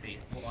washing your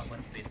face.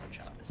 One's face on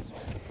Shabbos.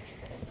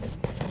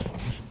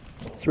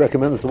 It's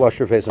recommended to wash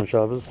your face on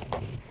Shabbos.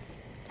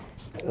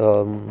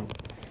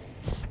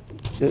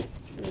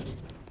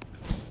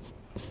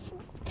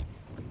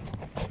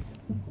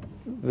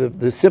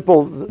 The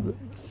simple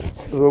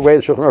the way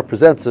the Shulchan Aruch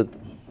presents it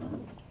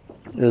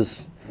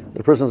is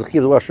the person is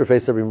to wash their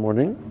face every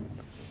morning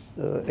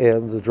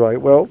and dry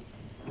it well.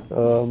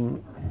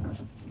 And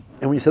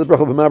when you say the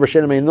bracha b'ma'aber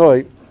she'eino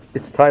meinoi,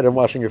 it's tied on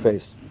washing your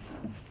face.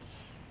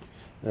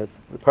 The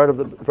part of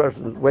the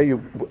way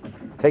you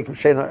take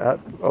she'eino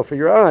off of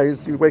your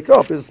eyes, you wake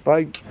up, is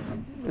by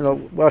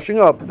washing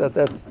up.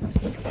 That's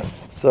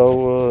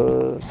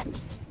so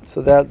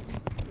that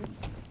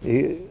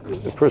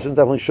the person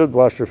definitely should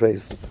wash their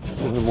face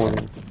in the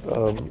morning.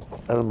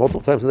 And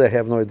multiple times a day, I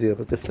have no idea,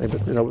 but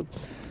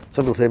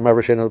some people say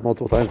ma'aber she'eino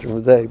multiple times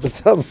during the day, but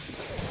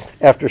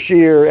after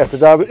Shir, after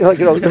David,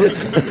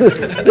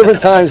 different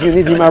times you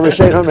need the ma'aber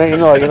she'eino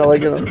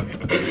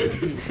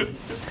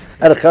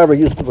At a Chaver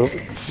used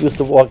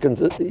to walk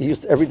into.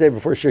 Every day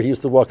before Shir, he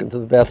used to walk into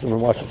the bathroom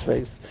and wash his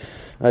face,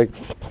 like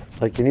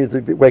he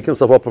needed to wake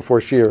himself up before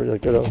Shir,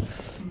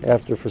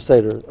 after for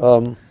Seder.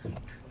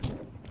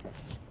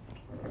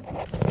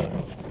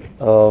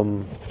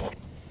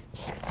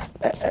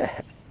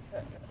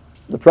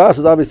 The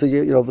process, obviously,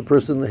 the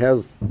person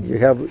you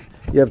have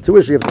two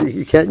issues.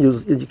 You can't do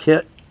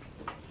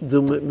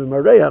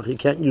mimareach. You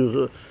can't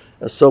use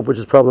a soap, which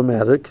is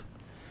problematic.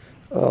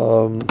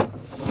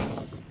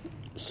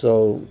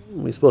 So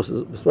we spoke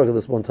of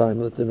this one time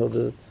that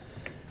the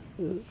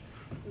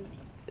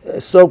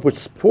soap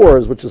which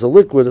pours, which is a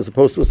liquid as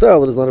opposed to a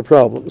solid, is not a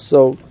problem.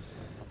 So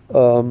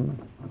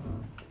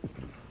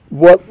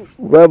what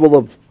level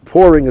of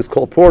pouring is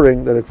called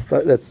pouring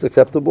that's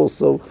acceptable?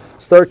 So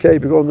Starkey,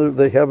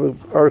 they have an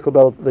article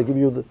about it, they give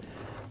you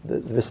the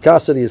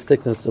viscosity is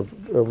thickness of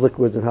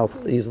liquid and how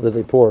easily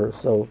they pour.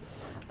 So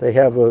they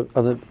have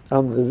on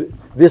the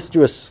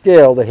viscous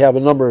scale they have a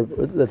number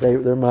that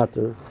they're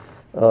matter.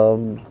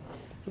 I'm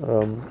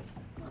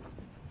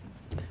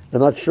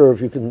not sure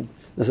if you can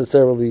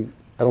necessarily.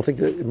 I don't think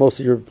that most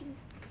of your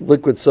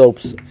liquid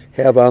soaps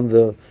have on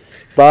the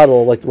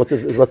bottle like what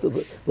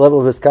the level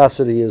of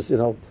viscosity is,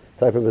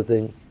 type of a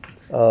thing.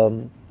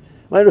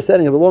 My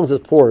understanding of it, as long as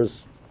it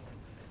pours,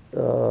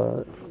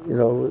 something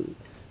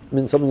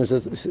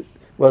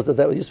was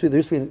that used to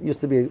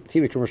be a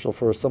TV commercial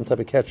for some type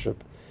of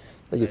ketchup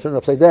that you turn it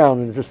upside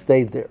down and it just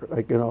stayed there,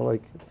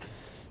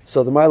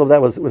 So the mile of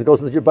that was when it goes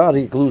into your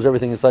body, it glues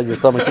everything inside your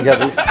stomach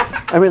together.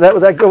 I mean,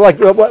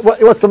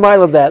 what's the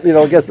mile of that?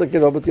 I guess it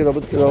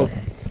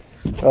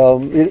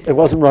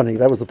wasn't running.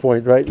 That was the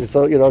point, right?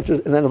 So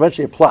and then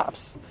eventually it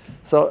plops.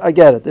 So I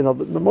get it,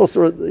 but most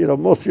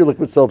of your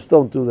liquid soaps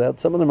don't do that.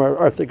 Some of them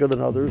are thicker than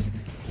others.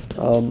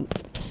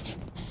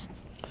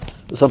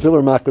 Some people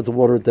are makar to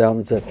water it down,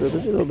 etc.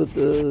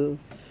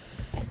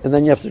 And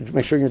then you have to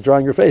make sure you're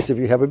drying your face if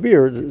you have a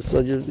beard, so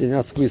you're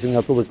not squeezing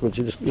out the liquids.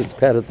 You just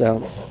pat it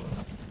down.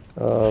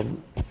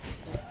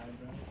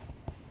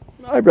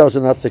 Eyebrows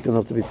are not thick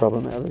enough to be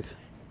problematic,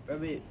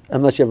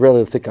 unless you have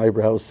really thick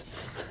eyebrows.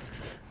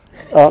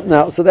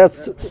 Now, so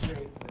that's.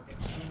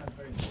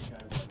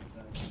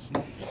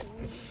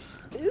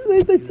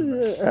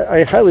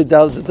 I highly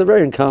doubt it. It's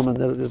very uncommon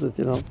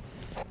that.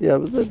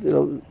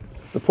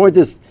 The point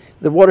is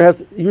the water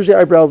has usually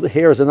eyebrow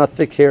hairs are not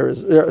thick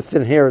hairs,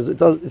 thin hairs. It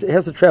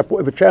has to trap.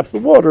 If it traps the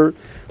water,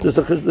 there's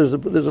a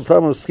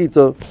problem with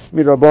skita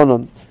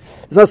midrabanan.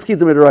 It's not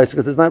skita midaraisa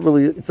because it's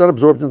not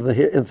absorbed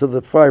into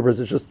the fibers.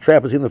 It's just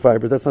trapped between the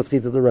fibers. That's not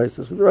skita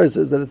deraisa. The deraisa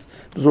is that it's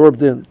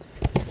absorbed in.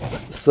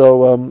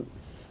 So,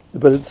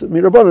 but it's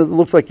midrabanan. It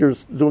looks like you're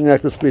doing an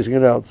act of squeezing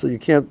it out. So you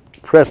can't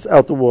press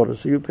out the water.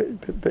 So you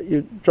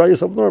dry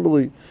yourself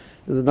normally,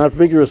 not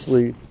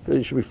vigorously.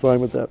 You should be fine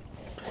with that.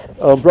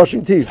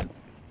 Brushing teeth.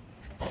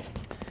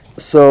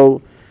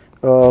 So,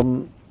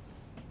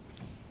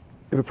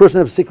 if a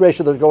person has a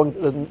secretion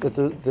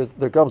that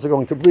their gums are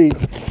going to bleed,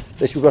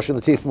 they should be brushing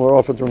the teeth more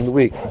often during the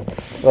week.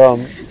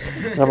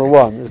 Number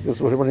one, what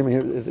do you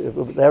mean?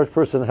 The average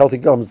person, healthy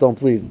gums don't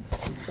bleed.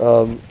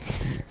 That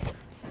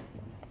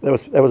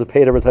was a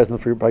paid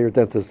advertisement by your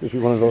dentist. If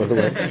you want to go the other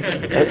way.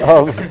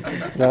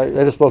 No,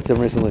 I just spoke to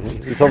him recently.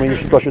 He told me you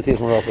should brush your teeth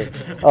more often.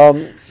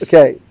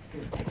 Okay.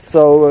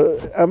 So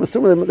I'm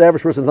assuming that the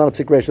average person is not a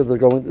situation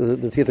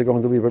that the teeth are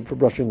going to be for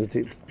brushing the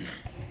teeth.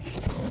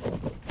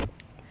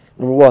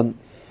 Number one.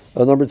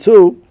 Number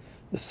two,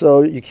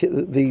 so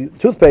the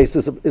toothpaste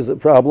is a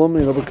problem,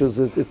 because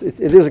it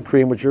is a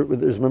cream,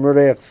 there's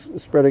memorex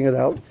spreading it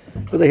out,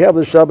 but they have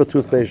the Shabbat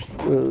toothpaste,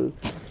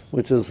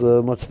 which is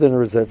much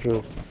thinner,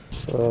 etc.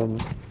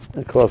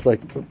 It costs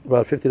like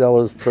about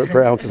 $50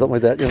 per ounce or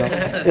something like that,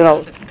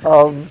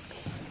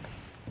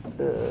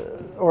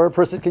 or a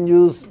person can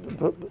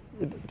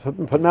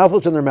put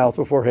mouthwash in their mouth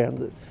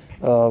beforehand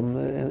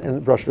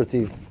and brush their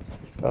teeth.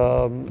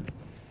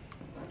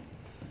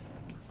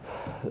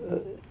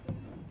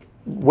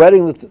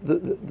 Wetting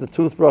the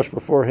toothbrush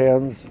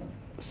beforehand,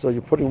 so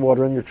you're putting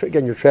water in. You're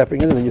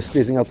trapping it in, and you're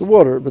squeezing out the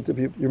water. But if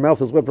your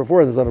mouth is wet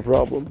beforehand, there's not a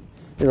problem.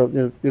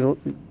 You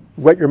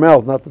wet your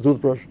mouth, not the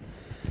toothbrush.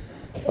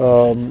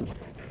 The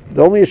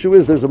only issue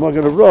is there's a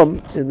Magen of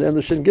Rum in the end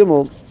of Shin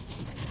Gimel,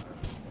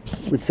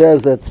 which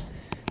says that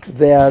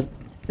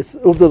it's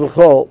ubda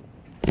l'chol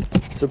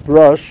to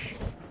brush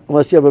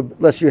unless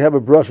you have a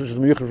brush which is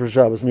meyuchad for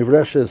Shabbos,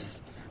 mivreshes,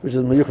 which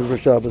is meyuchad for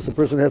Shabbos. The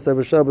person has to have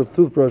a Shabbos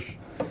toothbrush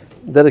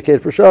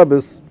dedicated for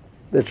Shabbos.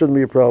 That shouldn't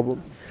be a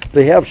problem.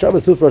 They have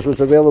Shabbos toothbrush which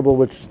are available,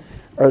 which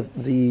are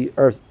the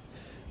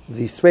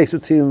space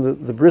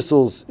between the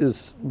bristles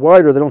is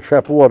wider. They don't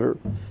trap water,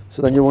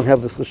 so then you won't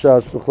have this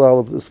chashash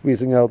b'chlal of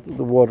squeezing out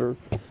the water.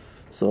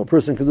 So a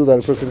person can do that.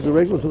 A person can do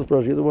regular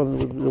toothbrush. Either one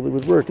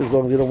would work as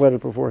long as you don't wet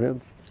it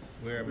beforehand.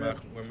 We're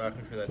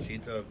marking for that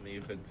shita of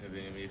miyuchad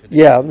having a miyuchad.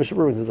 Yeah, the Mishnah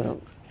brings it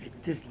down.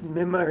 This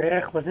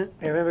memarech wasn't.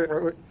 I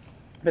remember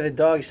by the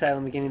dog shot in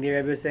the beginning. The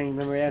Rebbe was saying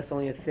memarech's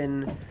only a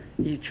thin.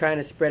 You're trying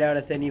to spread out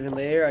a thin, even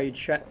layer. Are you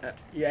try?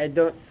 I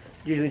don't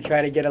usually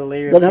try to get a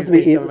layer. Doesn't have to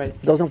be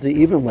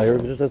even layer.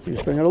 It's just that you're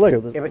spreading out a layer.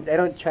 Yeah, but I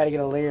don't try to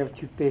get a layer of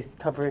toothpaste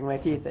covering my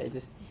teeth. I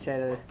just try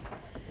to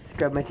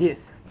scrub my teeth.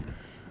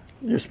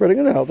 You're spreading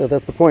it out.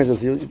 That's the point.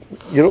 Is you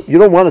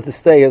don't want it to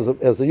stay as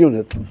a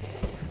unit.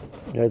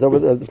 Yeah,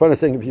 the point is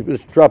saying if you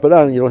just drop it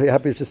on and you're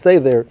happy it should stay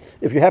there.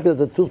 If you're happy that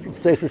the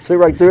toothpaste should stay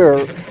right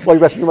there while you're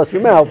brushing your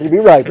mouth, you'd be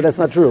right. But that's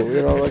not true.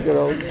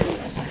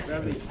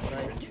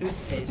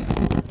 Toothpaste.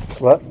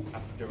 What?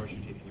 After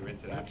brushing your teeth, can you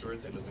rinse it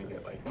afterwards? It doesn't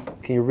get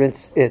Can you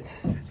rinse it?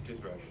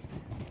 toothbrush.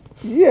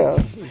 Yeah.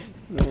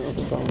 No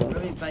problem with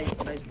that. I mean,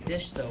 by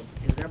dish soap,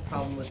 is there a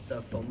problem with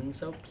the foaming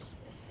soaps?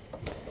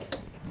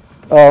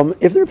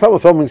 If there are a problem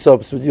with foaming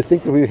soaps, would you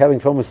think that we were having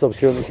foaming soaps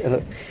here?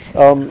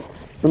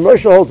 When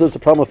Moshe holds there's a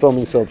problem with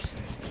foaming soaps.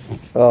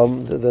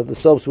 The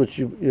soaps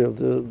which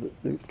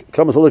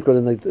come as a liquid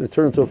and they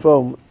turn into a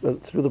foam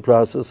through the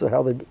process of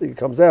how it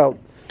comes out.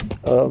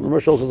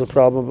 Moshe holds there's a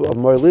problem of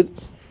moilid.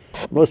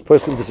 Most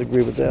persons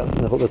disagree with that.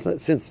 And that's not,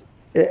 since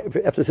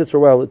after it sits for a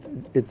while,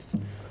 it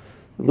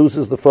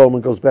loses the foam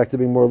and goes back to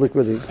being more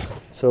liquidy.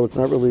 So it's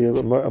not really a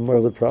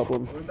moilid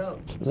problem. What about?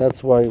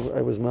 That's why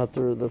I was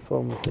matter the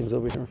foam things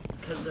over here.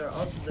 Because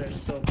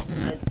there's soaps.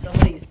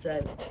 Somebody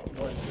said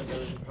once that there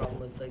was a problem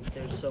with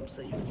there's soaps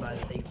that you can buy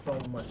that they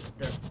foam when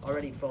they're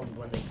already foamed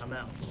when they come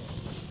out.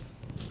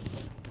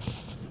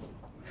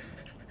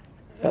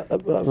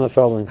 I'm not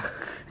following.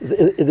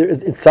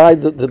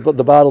 Inside the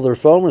bottle they're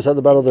foam, or inside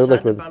the bottle they're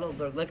liquid? Inside the bottle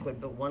they're liquid,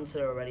 but once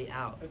they're already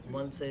out,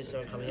 once they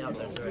start coming out,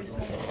 they're already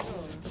foam.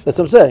 That's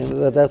what I'm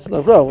saying. That's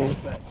no problem.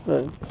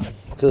 Right.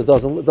 Because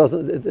it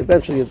doesn't.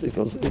 Eventually,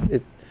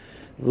 it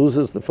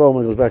loses the foam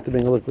and goes back to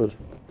being a liquid.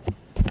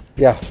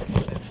 Yeah.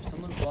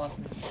 Someone's lost.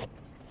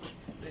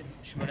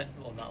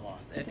 Well, not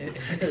lost.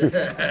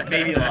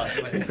 Maybe lost.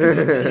 But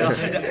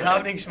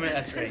davening Shemona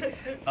Esrei,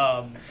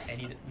 and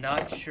he's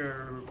not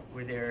sure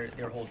where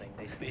they're holding.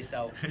 They space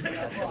out. So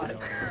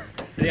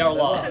they are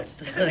lost.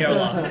 They are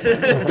lost.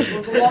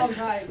 It was a long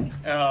time.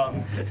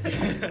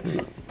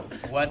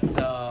 What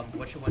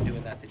should one do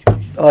in that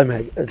situation? Oh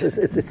man,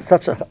 it's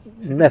such a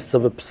mess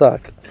of a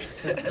psak.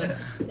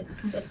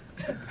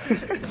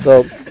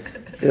 So,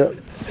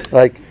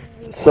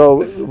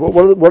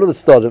 what are the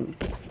studim?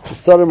 The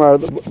studim are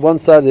one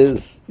side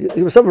is you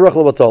have some brachah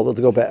l'batol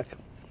to go back,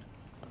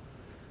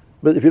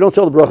 but if you don't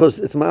say all the brachos,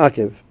 it's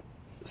ma'akev,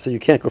 so you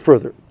can't go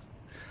further.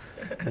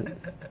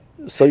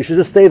 So you should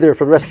just stay there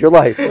for the rest of your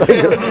life.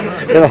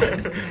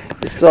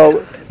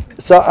 So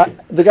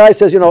the guy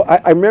says,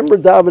 I remember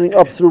davening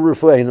up through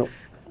Rufuenu.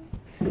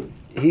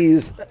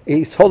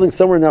 He's holding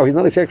somewhere now. He's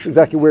not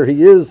exactly where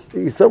he is.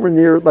 He's somewhere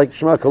near like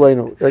Shema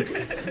Koleinu.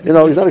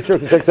 He's not sure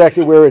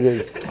exactly where it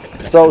is.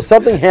 So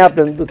something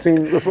happened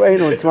between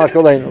Rufuenu and Shema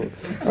Koleinu,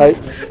 right?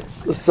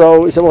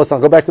 So he said, well, let's not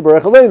go back to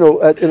Baruch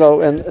Aleinu,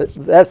 and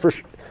that for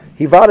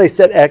Hivade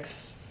said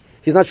X.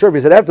 He's not sure if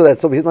he said after that.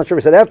 So he's not sure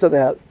if he said after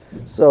that.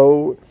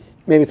 So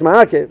maybe it's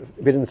Ma'akev if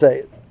he didn't say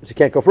it. So he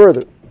can't go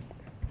further.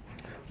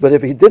 But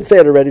if he did say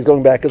it already, he's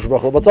going back as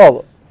Rachel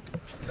Batala.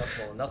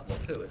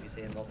 Nachmal too, if you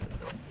say in multiple.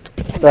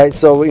 Right,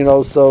 so we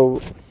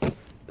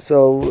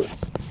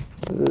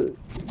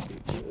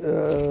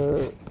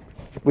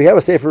have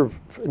a sefer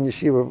in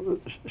yeshiva.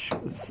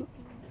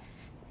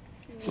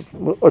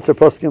 What's the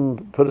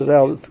poskim put it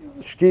out? It's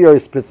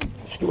shkiyos,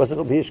 what's it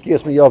called?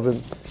 Shkiyos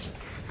miyavin,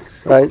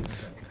 right?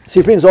 So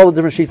he brings all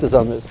the different shitas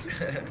on this.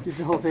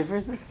 The whole sefer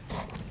is this?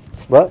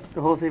 What?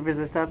 The whole sefer is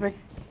this topic?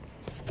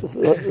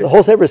 The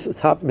whole sefer is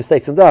top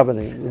mistakes in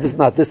davening. This is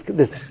not this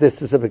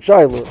specific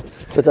shiloh,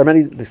 but there are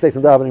many mistakes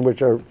in davening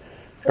which are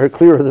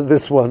clearer than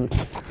this one.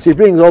 So he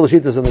brings all the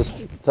shitas in this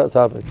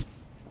topic.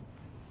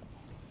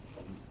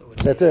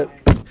 That's it.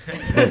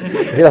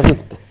 He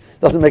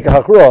doesn't make a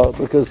hakra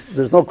because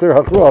there's no clear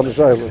hakra on the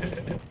shiloh.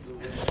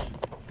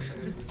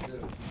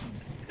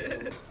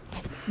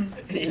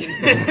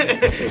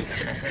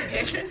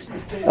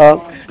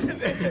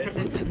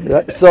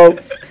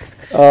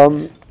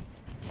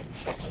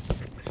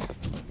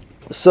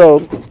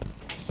 So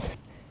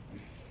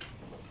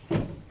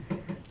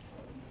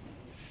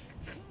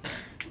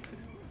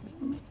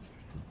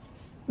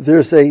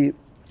there's a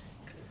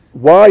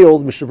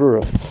wild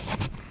Mishabura.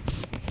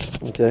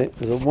 Okay,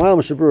 there's a wild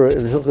Mishabura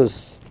in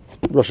Hilchas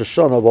Rosh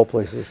Hashanah of all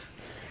places,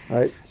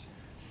 right?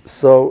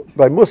 So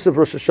by Musaf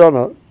Rosh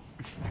Hashanah,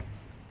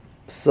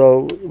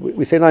 so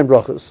we say 9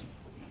 brachas.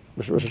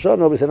 Rosh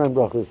Hashanah we say 9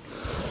 brachas.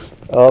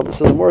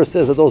 So the Morah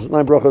says that those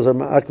 9 brachas are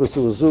ma'akvas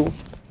u'azu,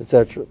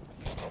 etc.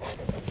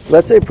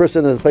 Let's say a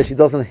person is in a place he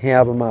doesn't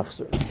have a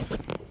machzer.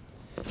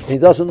 He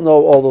doesn't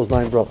know all those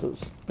 9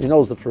 brachas. He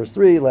knows the first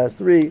 3, last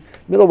 3,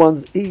 middle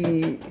ones.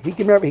 He can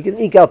remember. He can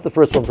eke out the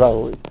first one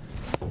probably.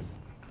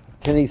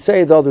 Can he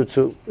say the other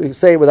 2? He can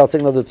say it without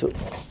saying the other 2.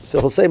 So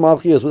he'll say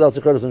malchiyos without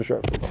zikaros and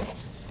sharpers.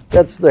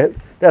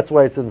 That's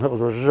why it's in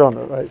Rosh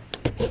Hashanah, right?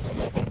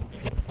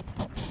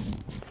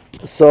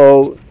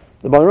 So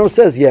the Bachurim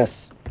says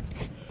yes.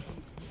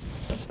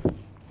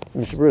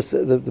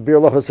 The Bir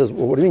Allah says,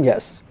 well, what do you mean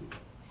yes?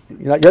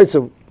 You're not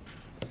Yotze.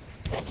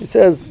 He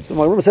says, so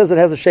my Rambam says it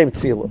has a shame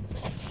tefillah.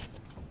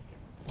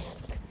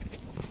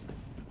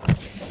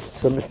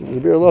 So the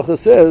Bir Allah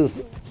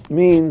says,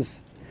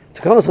 means,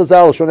 Tekanos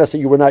Chazal Shonesa,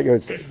 you were not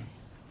Yotze.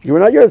 You were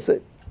not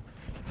Yotze.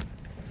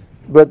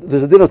 But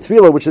there's a din of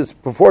tefillah, which is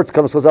before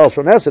Tekanos Chazal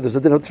Shonesa, there's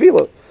a din of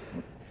tefillah.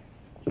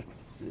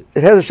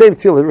 It has a shame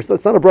tefillah.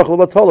 It's not a bracha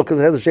l'batala because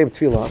it has a shame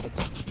tefillah on it.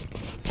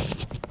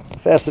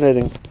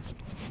 Fascinating.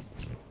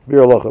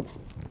 Bir Allah.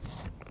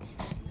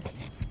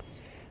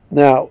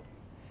 Now,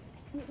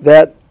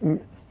 that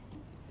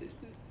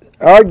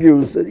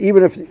argues that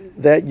even if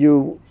that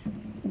you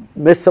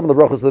miss some of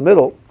the brachos in the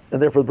middle,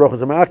 and therefore the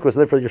brachas are ma'akvus, and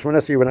therefore your Shemona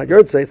Esrei you were not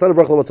Yortzei. It's not a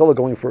bracha l'vatala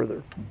going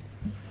further,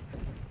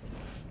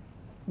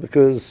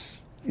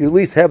 because you at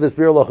least have this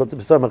bir halacha to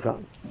b'sar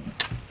makan.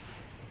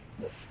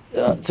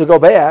 To go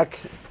back,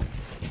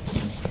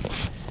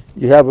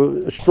 you have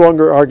a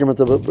stronger argument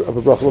of a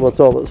bracha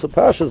l'vatala. So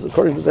Pashas,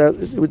 according to that,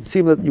 it would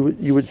seem that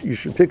you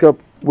should pick up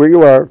where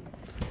you are,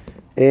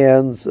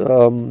 and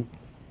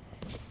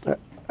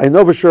I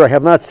know for sure I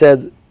have not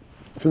said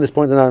from this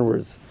point on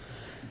onwards,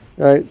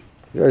 right?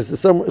 Guys,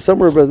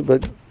 somewhere,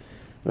 but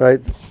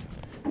right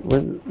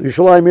when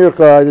Yishalai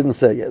Mircha, I didn't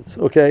say yet.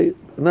 Okay,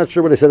 I'm not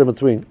sure what I said in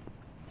between.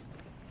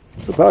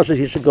 So Pashas,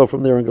 he should go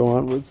from there and go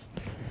onwards,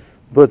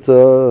 but.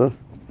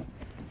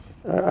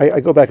 I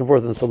go back and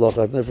forth in this halacha.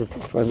 I've never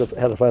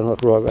had to find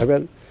halacha wrong. I've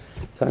had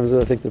times that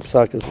I think the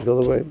psak is the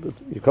other way, but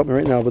you caught me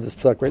right now with this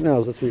psak right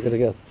now, so that's what you're going to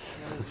get.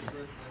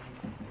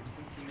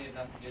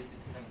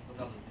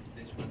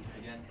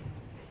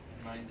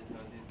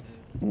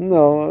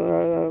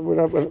 No,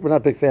 we're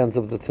not big fans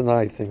of the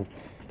Tanai thing.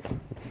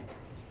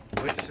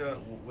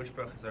 Which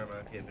brachas are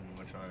ma'akev and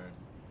which aren't?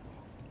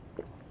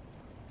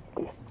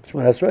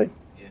 Shemona Esrei?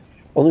 Yeah.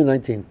 Only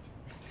 19.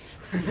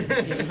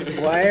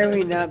 Why are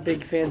we not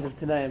big fans of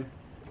Tanaim?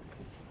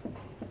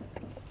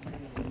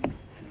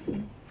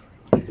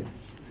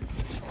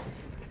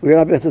 We're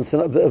not big fans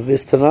of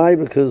this Tanai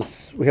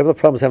because we have no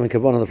problems having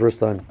kavanah the first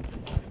time.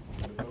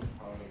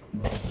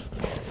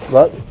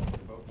 What?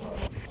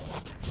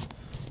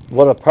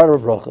 What a part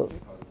of a bracha?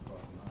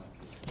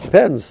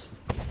 Depends.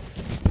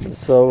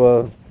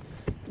 So,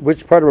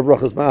 which part of a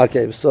bracha is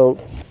ma'akev? So,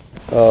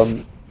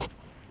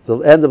 the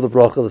end of the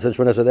bracha, the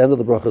Shemona Esrei, the end of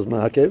the bracha is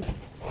ma'akev.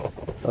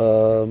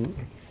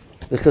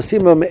 The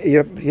chasima, you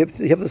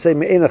have to say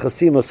me'ena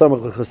chasima,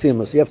 samach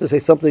chasima. So you have to say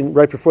something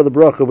right before the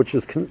bracha, which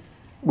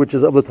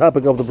is of the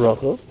topic of the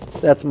bracha.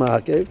 That's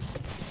ma'akev.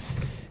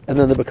 And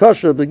then the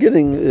bakasha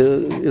beginning,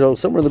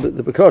 somewhere in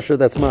the bakasha,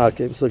 that's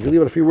ma'akev. So if you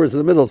leave it a few words in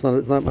the middle, it's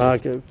not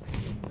ma'akev.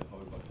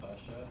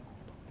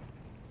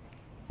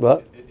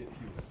 What? If you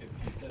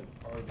said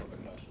part of the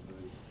bakasha,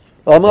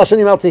 Oh,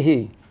 ma'ashanim al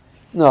tehi.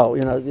 No,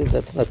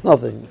 that's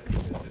nothing.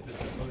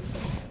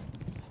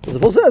 It's a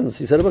full sentence.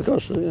 He said a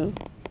bakasha, yeah.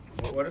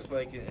 What if,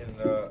 like, in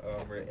the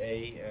where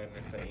A and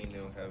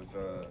Chayinu have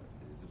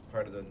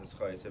part of the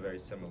neschais are very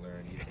similar,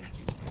 and you think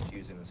you're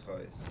confusing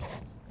neschais?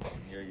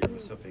 You're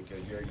Masufik.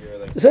 You're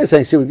like. So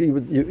saying,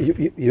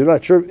 you're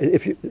not sure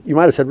if you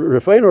might have said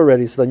Refein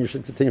already, so then you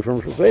should continue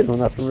from Refein,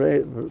 not from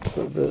Rei.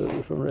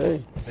 From Rei. I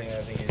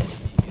think you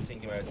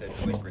think you might have said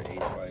like Rei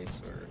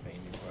twice or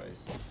Refeinu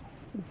twice.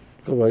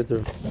 Go right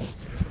there.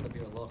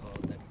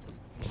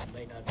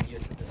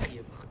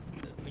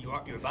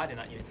 Your body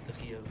not used to the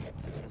chiyuv to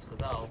the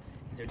chazal.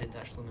 Is there din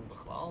tashlumin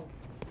b'chlal?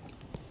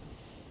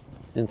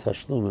 In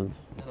Tashlumin.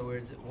 In other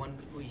words, one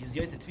he was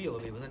yotze tefillah,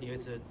 but he wasn't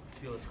yotze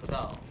tefillah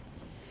chazal.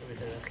 So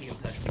it's a chiyuv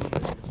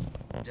tashlumin,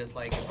 just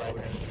like if I were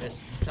to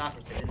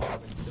chakras, I didn't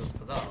have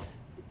tefillah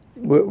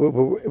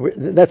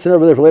chazal. That's an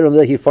over there for later on the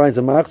day. He finds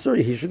a machzor,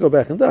 he should go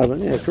back and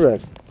daven. Yeah,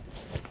 correct.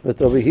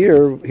 But over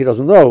here, he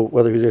doesn't know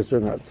whether he's yotze or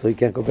not, so he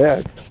can't go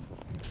back.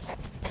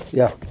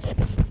 Yeah.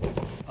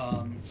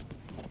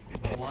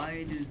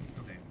 Why does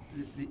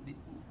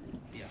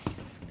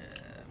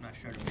I'm not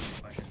sure to read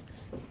the question.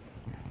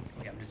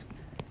 Okay,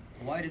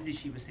 why does the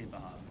yeshiva say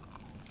bahab?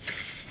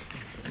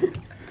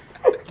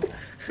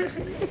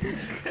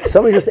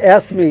 Somebody just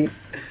asked me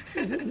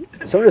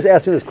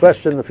this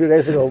question a few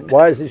days ago.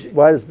 Why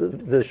does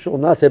the shul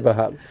not say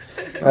bahab?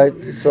 Right.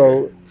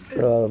 So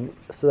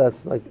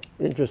that's like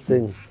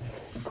interesting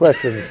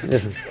questions.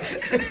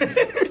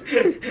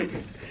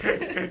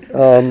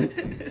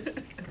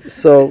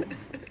 So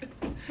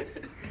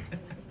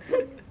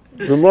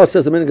Ramah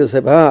says the minhag is say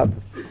bahab,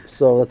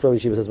 so that's why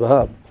Yeshiva says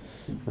bahab,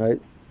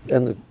 right?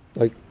 And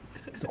the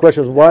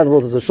question is why in the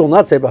world does the shul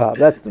not say bahab?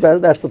 That's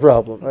the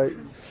problem, right?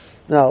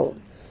 Now,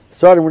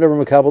 starting whenever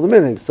makabel the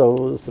minhag,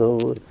 so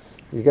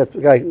you get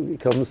the guy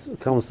comes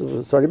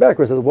starting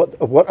backwards. Says,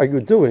 what are you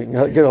doing?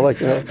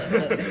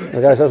 The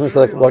guy says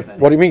like, what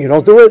do you mean you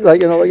don't do it? Yeah,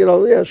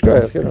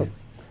 shkayach,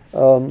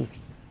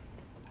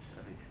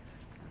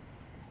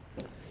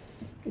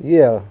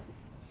 yeah.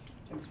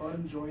 Can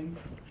Svardim join?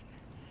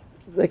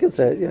 They can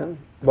say it, yeah.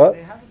 But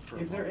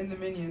If they're in the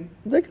minion,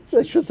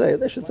 they should say it.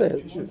 They should say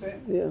it. you should say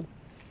it. Yeah.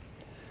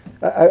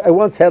 I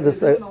once had this.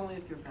 Isn't it only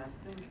if you're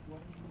fasting?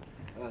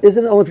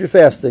 Isn't it only if you're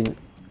fasting?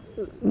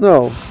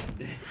 No.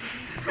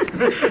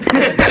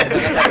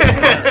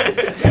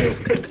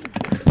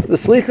 The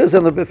slichas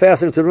and the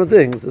fasting are two different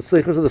things. The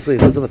slichas are the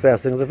slichas and the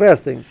fasting is the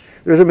fasting.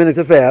 There's a minute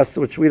to fast,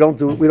 which we don't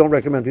do. We don't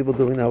recommend people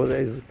doing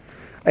nowadays.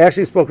 I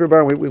actually spoke to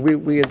Rabbi.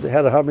 We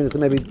had a hard minute to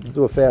maybe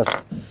do a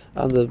fast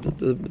on the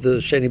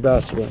Sheni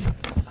Basra.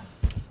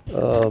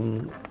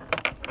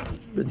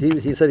 But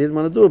he said he didn't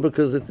want to do it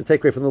because it would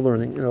take away from the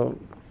learning.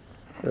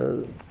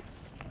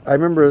 I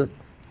remember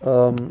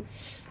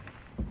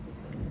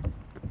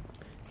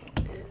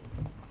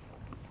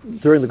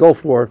during the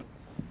Gulf War,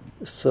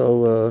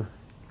 so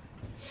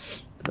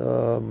it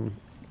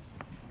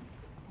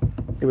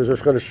was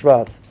Rosh Chodesh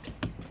Shvat.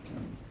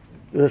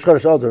 It was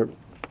Rosh Chodesh Adar.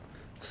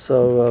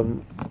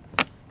 So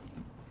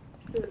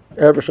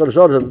Erev Rosh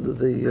Hashanah,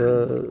 the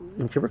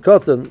Yom Kippur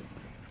Katan.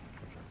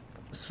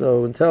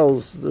 So it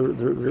tells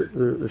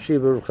the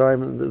Shiva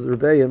Chaim and the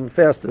Rebbeim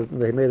fasted,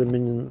 and they made a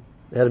minyan.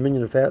 They had a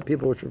minyan of fat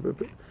people, which were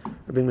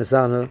being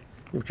Masana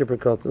Yom Kippur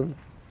Katan,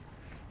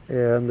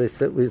 and they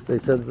said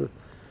the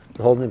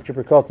whole Yom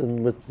Kippur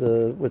Katan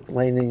with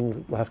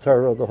laning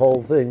Haftarah, the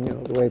whole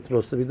thing, the way it's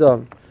supposed to be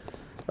done.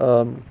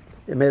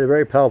 It made a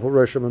very powerful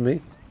reshim on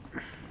me,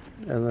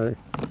 and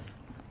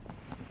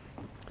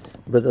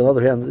but on the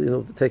other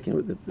hand,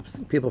 taking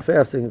people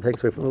fasting, it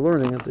takes away from the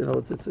learning.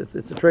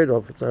 It's a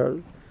trade-off. It's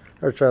our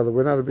child.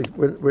 We're not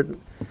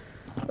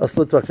us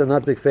Litvaks are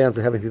not big fans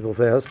of having people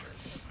fast.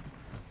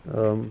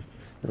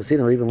 I've seen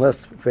them are even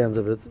less fans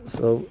of it.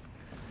 So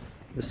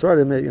we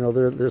started,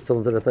 they're still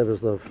into that type of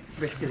stuff.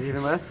 Brisker's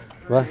even less?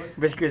 What?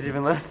 Brisker's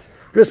even less?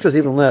 Brisker's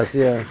even less,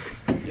 yeah.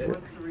 What's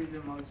the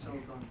reason most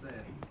shells don't say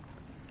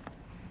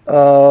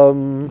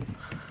it?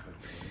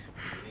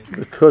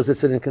 Because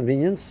it's an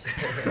inconvenience.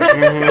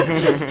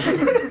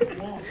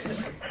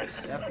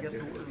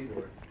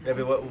 Yeah,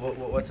 but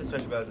what's so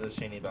special about the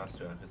Sheni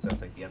Basra? Because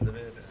that's like the end of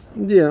it?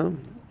 Or? Yeah.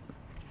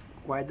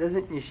 Why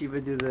doesn't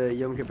Yeshiva do the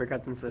Yom Kippur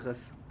Katan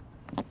Slichas?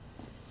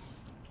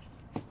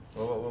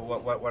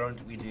 Well, why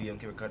don't we do Yom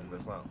Kippur Katan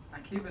as well?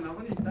 Akiva,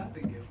 nobody's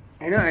stopping you.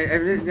 I know, I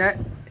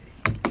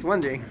was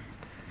wondering.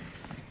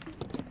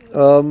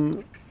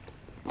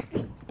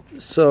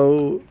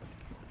 So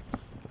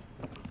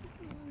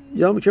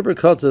Yom Kippur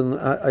Katan,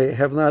 I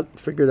have not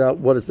figured out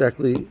what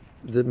exactly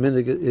the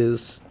minig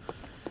is.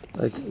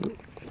 Like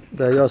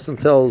Bayosin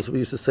tells, we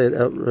used to say it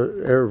at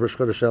Erev Rosh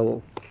Chodesh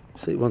Elul,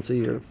 say it once a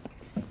year.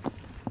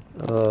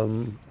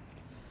 And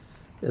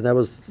that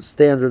was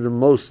standard in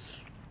most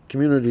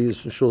communities,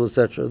 shuls,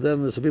 etc.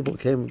 Then some people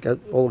got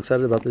all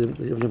excited about the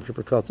Yom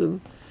Kippur Katan,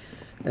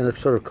 and it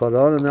sort of caught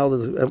on. And now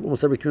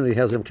almost every community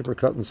has Yom Kippur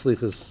Katan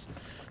slichas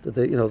that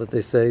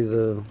they say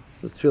the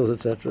tefillas,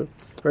 etc.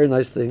 Very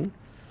nice thing.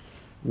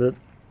 But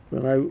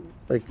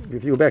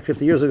if you go back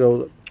 50 years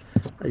ago,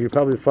 you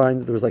probably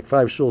find there was like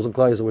 5 shuls in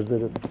Kleiser which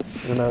did it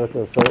in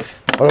America. So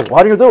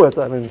why do you do it?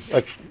 I mean,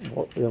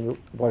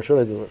 why should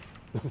I do it?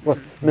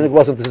 Minig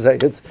wasn't to say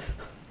it's,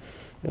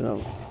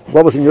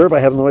 what was in Europe? I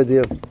have no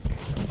idea.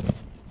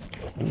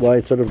 Why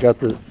it sort of got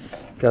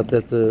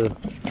that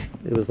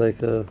it was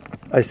like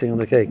icing on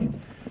the cake.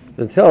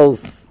 It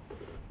tells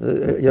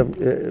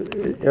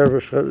Erev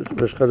Rosh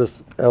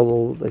Chodesh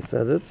Elul, they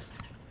said it,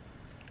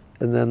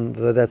 and then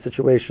that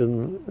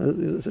situation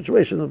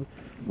of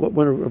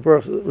when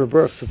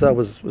Rebuch Sata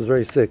was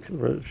very sick.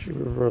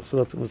 Rebuch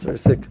Sata was very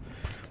sick.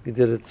 We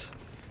did it.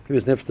 He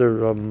was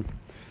nifter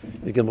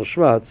Gimel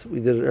Shvat. We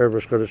did it Erev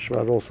Rosh Chodesh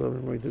Shvat also.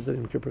 We did it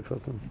in Kippur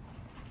Katan.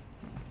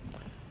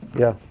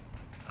 Yeah.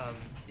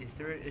 Is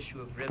there an issue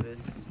of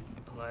ribbis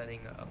letting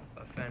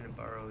a friend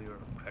borrow your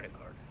credit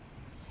card?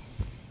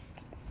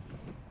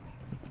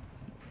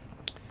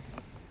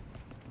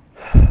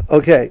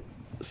 Okay,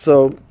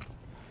 so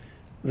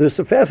there's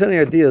some fascinating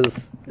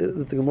ideas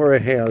that the Gemara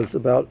has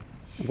about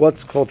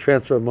what's called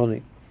transfer of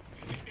money.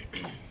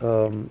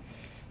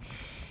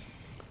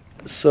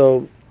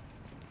 So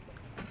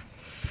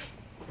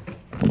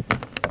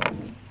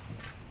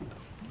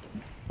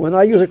when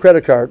I use a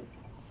credit card,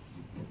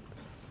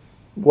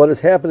 what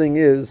is happening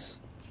is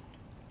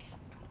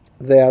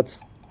that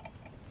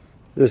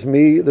there's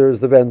me, there's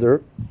the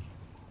vendor,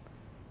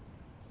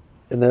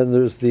 and then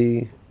there's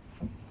the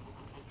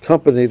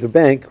company, the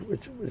bank.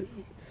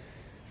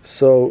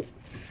 So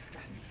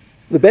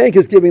the bank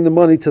is giving the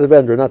money to the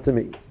vendor, not to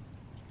me.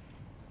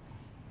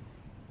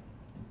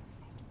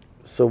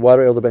 So why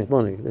do I owe the bank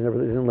money? They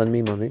didn't lend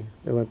me money.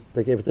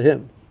 They gave it to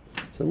him.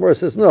 So the Gemara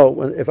says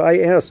no. If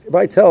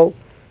I tell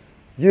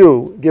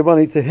you give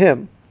money to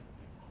him,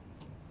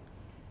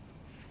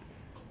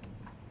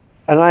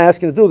 and I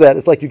ask you to do that,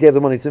 it's like you gave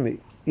the money to me.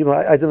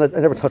 I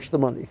never touched the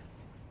money.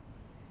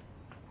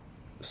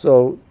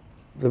 So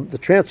the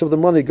transfer of the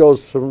money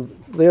goes from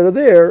there to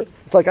there.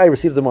 It's like I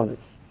received the money.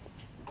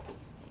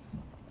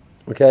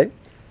 Okay?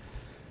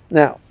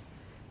 Now,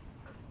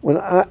 when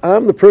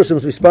I'm the person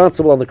who's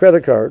responsible on the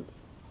credit card,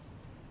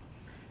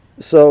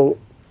 so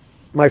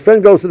my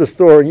friend goes to the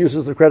store and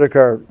uses the credit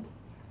card.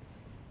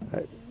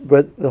 Right?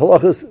 But the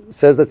halacha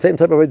says that same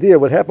type of idea.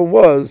 What happened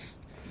was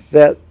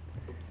that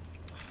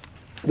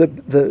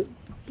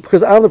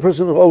because I'm the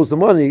person who owes the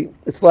money,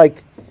 it's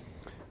like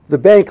the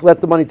bank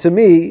lent the money to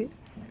me,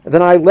 and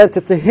then I lent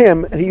it to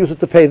him, and he used it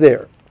to pay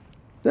there.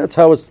 That's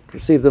how it's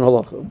perceived in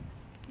halacha.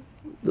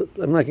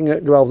 I'm not going to get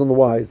involved in the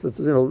whys. That's,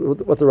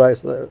 what the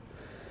rights there.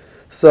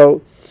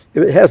 So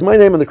if it has my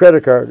name on the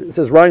credit card, it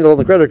says Reingold on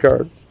the credit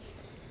card,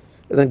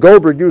 and then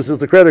Goldberg uses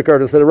the credit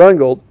card instead of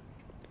Reingold,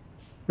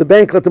 the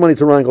bank lent the money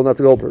to Reingold, not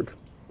to Goldberg.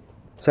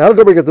 So how did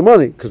Goldberg get the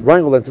money? Because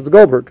Reingold lent it to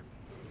Goldberg.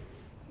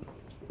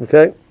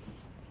 Okay?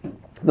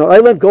 Now I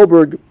lent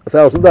Goldberg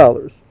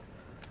 $1,000.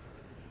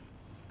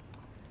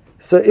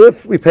 So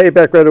if we pay it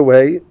back right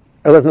away,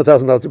 I lent him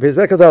 $1,000. He pays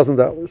back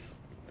 $1,000.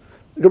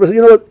 Goldberg said,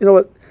 you know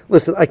what?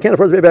 Listen, I can't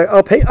afford to pay back.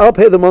 I'll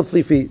pay the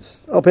monthly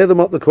fees. I'll pay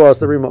the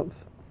cost every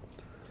month.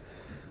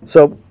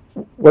 So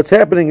what's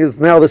happening is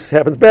now this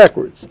happens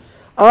backwards.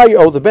 I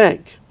owe the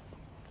bank.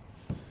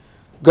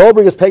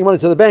 Goldberg is paying money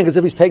to the bank as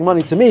if he's paying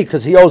money to me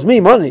because he owes me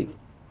money.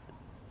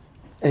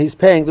 And he's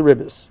paying the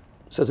ribbis.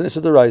 So it's an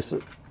issue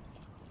deraisa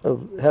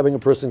of having a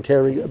person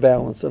carry a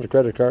balance on a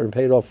credit card and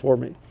pay it off for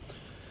me.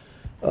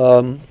 These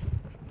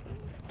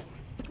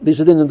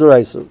are the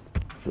deraisa.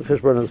 The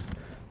Cheshvan is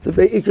the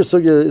Ikra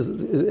Sugya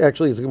is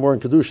actually more in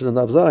Kedushin and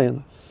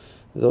Abzayin.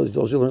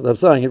 Those you learn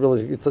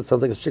Abzayin, it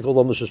sounds like a shikol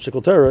lomnish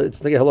shikol terra. It's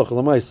the halacha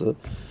lamaisa,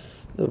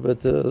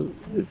 but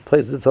it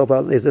plays itself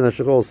out in Ezen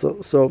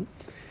HaShikol. So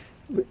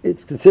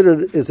it's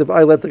considered as if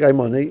I let the guy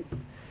money,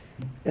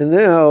 and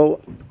now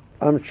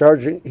I'm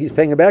charging. He's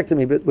paying it back to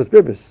me, but with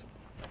ribbis.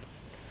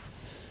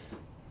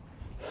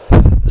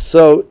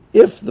 So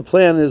if the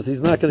plan is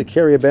he's not going to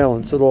carry a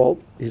balance at all,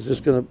 he's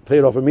just going to pay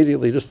it off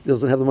immediately. He just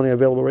doesn't have the money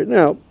available right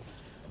now.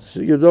 So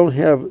you don't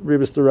have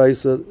ribbis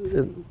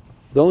deraisa.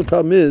 The only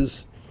problem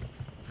is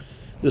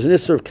there's an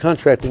issue of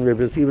contracting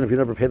ribbis, even if you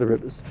never pay the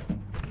ribbis.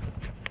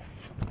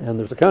 And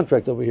there's a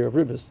contract over here of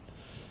ribbis.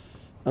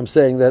 I'm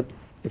saying that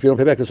if you don't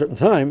pay back a certain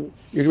time,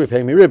 you're going to be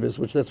paying me ribbis,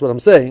 which that's what I'm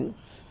saying.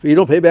 If you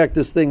don't pay back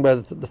this thing by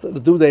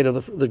the due date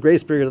of the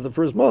grace period of the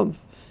first month,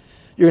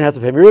 you're going to have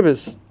to pay me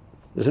ribbis.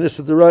 There's an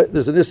issue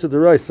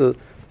deraisa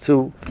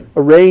to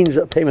arrange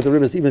a payment of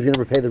ribbis, even if you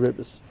never pay the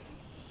ribbis.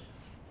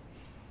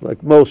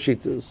 Like most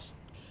shittas.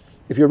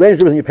 If you arrange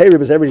ribbis and you pay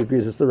ribbis, everybody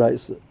agrees it's the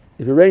rice.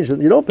 If you arrange it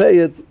and you don't pay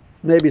it,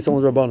 maybe it's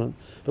only rabbanon.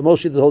 But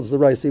most shittas holds the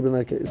rice even in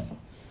that case.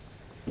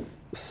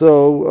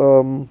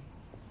 So,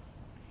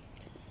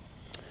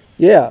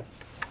 yeah.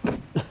 What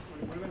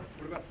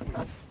about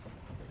points?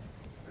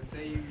 Let's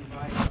say you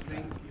buy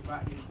something, you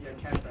get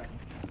cash back.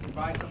 You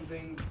buy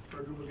something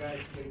for a group of guys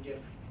to get a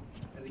gift,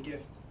 as a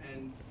gift,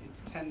 and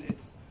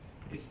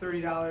it's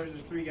 $30.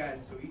 There's 3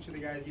 guys, so each of the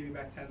guys give you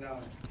back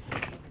 $10.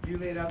 You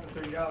laid out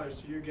the $30,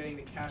 so you're getting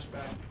the cash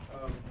back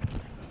of,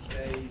 let's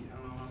say, I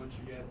don't know how much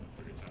you get.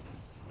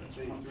 Let's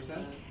say 3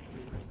 cents.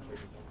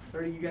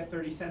 30. You get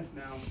 30 cents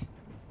now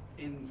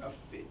in a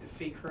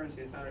fake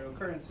currency. It's not a real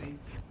currency,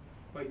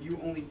 but you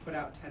only put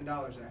out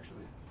 $10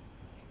 actually.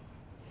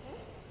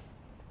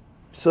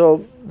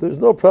 So there's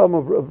no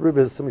problem of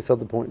ribbis. Let me set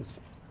the points.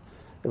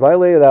 If I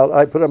lay it out,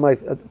 I put it on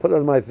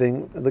my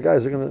thing, and the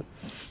guys.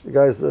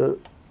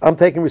 I'm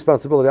taking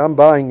responsibility. I'm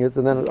buying it,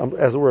 and then I'm,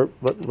 as it were,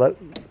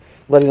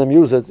 letting them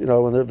use it.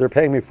 And they're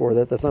paying me for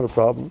that. That's not a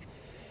problem.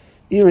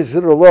 Even if you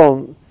consider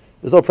alone,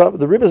 there's no problem.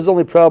 The ribbis is the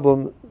only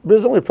problem. The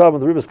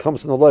ribbis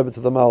comes from the loiv to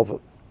the malva.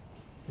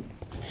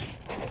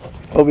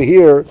 Over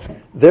here,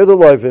 they're the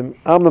loivim.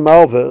 I'm the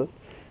malva,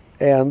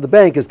 and the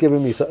bank is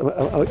giving me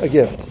a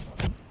gift.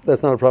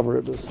 That's not a problem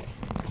with ribbis.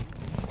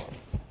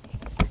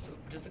 So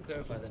just to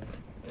clarify then,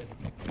 if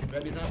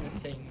Rabbi's not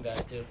saying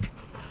that if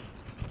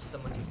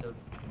someone needs to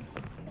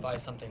buy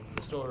something from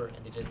the store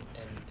and they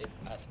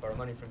ask to borrow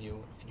money from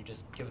you and you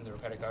just give them their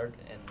credit card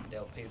and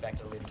they'll pay you back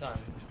at a later time,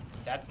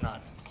 that's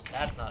not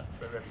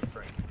what Rabbi's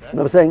referring to, correct?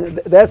 I'm saying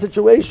that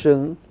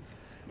situation,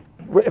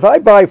 if I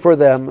buy for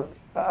them,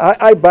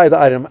 I buy the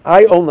item,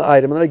 I own the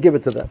item, and then I give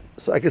it to them.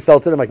 So I can sell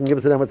it to them, I can give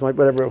it to them with what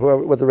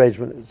the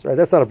arrangement is, right?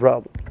 That's not a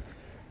problem,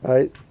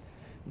 right?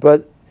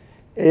 But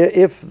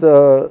if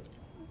the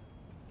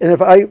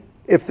guy,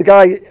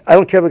 I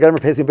don't care if the guy never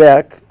pays me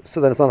back, so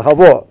then it's not a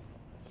halva.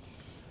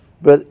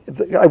 But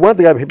if I want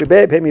the guy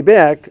to pay me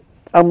back,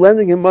 I'm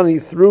lending him money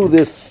through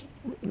this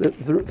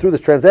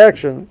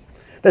transaction.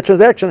 That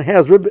transaction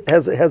has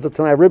a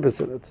Tanai ribbis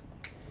in it,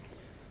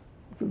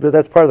 but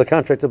that's part of the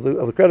contract of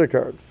the credit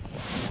card.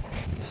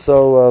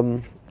 So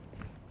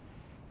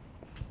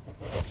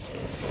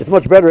it's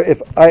much better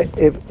if I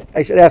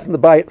should ask him to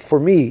buy it for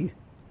me.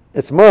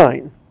 It's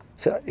mine.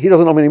 So he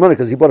doesn't owe me any money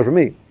because he bought it for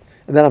me,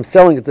 and then I'm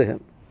selling it to him.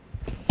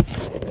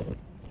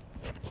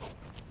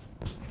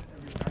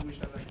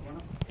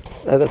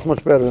 That's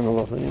much better than a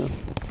lot. Yeah.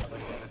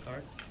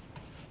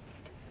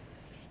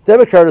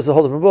 Debit card is a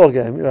whole different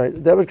ballgame,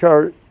 right? Debit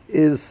card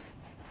is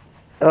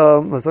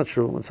that's not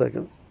true. 1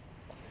 second.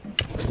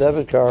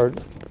 Debit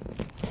card.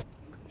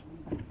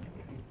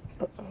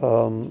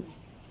 No,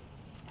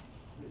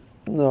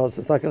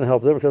 it's not going to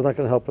help. Debit card's not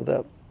going to help with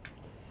that,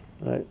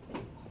 right?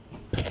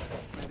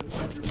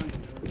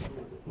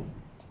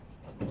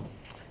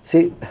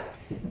 See,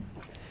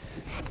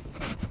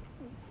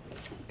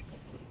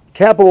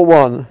 Capital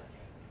One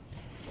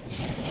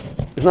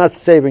is not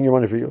saving your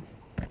money for you.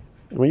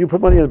 When you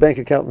put money in a bank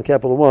account in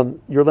Capital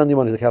One, you're lending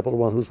money to Capital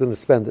One, who's going to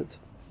spend it.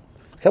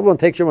 Capital One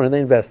takes your money and they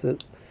invest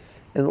it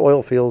in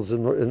oil fields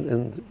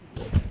in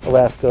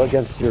Alaska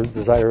against your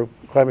desire of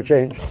climate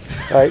change,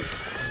 right?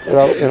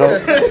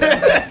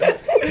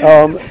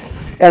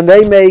 And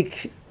they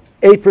make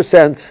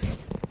 8%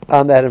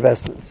 on that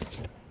investment.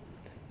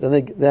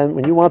 Then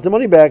when you want the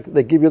money back,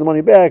 they give you the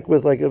money back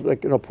with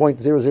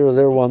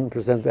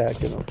 0.0001%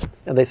 back,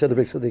 and they said the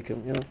big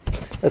tzaddikim,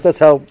 That's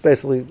how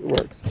basically it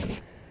works.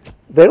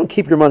 They don't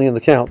keep your money in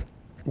the account.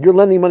 You're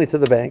lending money to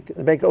the bank.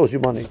 The bank owes you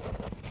money.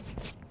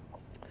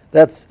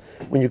 That's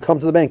when you come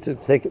to the bank to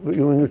when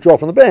you withdraw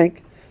from the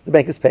bank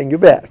is paying you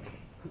back.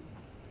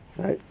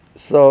 Right?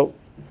 So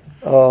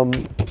So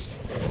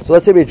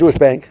let's say we're a Jewish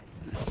bank.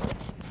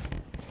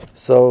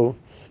 So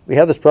we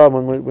had this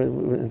problem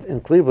in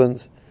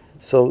Cleveland.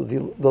 So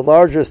the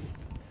largest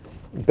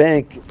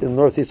bank in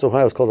Northeast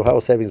Ohio is called Ohio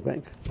Savings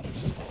Bank.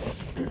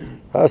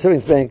 Ohio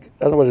Savings Bank,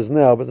 I don't know what it is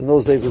now, but in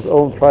those days it was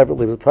owned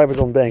privately. It was a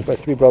private-owned bank by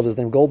three brothers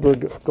named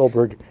Goldberg,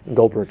 and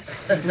Goldberg.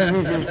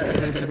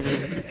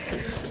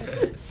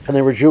 And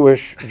they were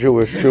Jewish.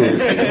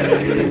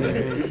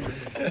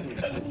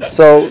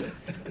 So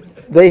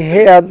they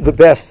had the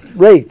best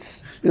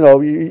rates.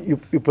 You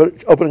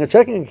put opening a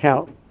checking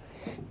account,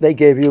 they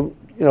gave you,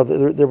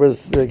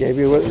 they gave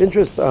you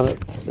interest on it.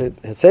 They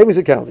had savings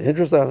account,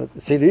 interest on it.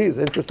 CDs,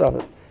 interest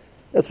on it.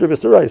 That's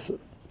Mr. Rice.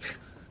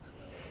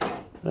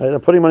 Right,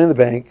 I'm putting money in the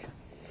bank.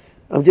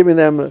 I'm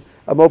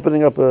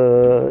opening up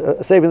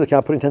a savings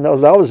account, putting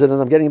 $10,000 in, and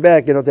I'm getting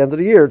back, at the end of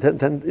the year, I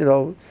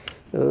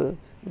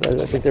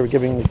think they were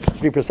giving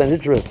 3%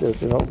 interest,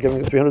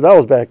 giving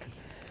 $300 back.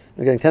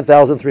 I'm getting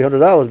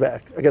 $10,300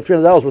 back. I got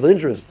 $300 worth of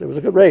interest. It was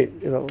a good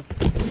rate, The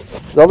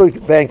other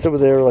banks over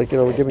there, were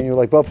giving you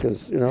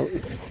bupkas,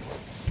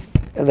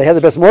 and they had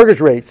the best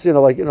mortgage rates,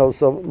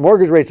 so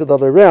mortgage rates are the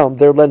other way around.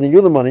 They're lending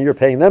you the money, you're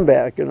paying them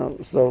back,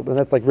 so, and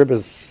that's like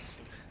ribbas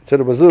to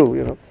the wazoo,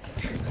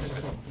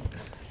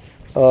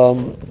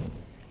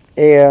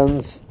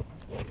 and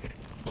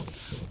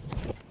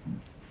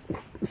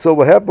so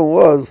what happened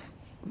was,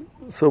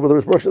 so there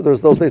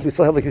was those days we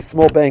still had these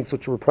small banks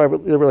which were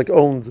private. They were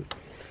owned,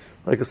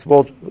 like a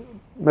small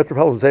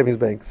metropolitan savings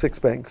bank, 6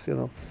 banks,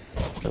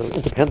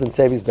 independent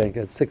savings bank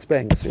had 6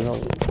 banks,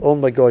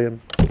 owned by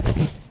Goyim,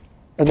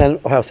 and then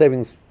Ohio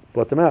Savings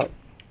bought them out.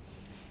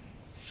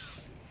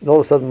 And all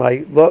of a sudden,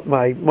 my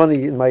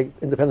money in my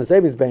independent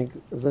savings bank,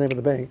 was the name of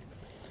the bank,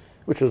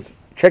 which was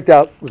checked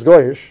out, was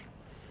Goyish,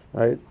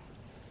 right?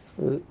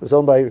 It was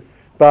owned by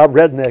Bob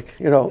Redneck,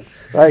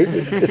 right?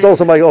 It's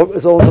also by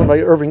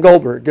Irving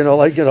Goldberg,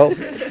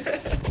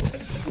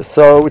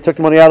 So we took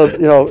the money out of,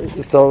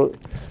 so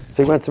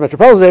we went to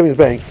Metropolitan Savings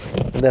Bank,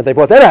 and then they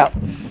bought that out.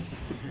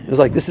 It was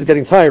like, this is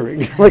getting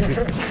tiring.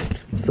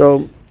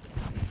 So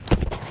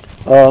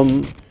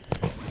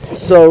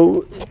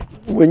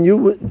when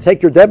you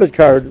take your debit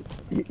card,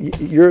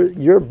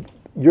 you're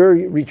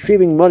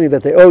retrieving money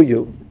that they owe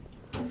you.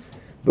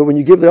 But when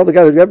you give the other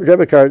guy the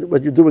debit card,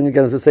 what you're doing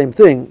again is the same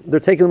thing. They're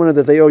taking the money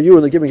that they owe you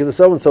and they're giving it to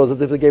so-and-so as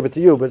if they gave it to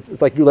you. But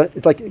it's like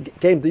it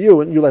came to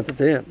you and you lent it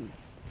to him.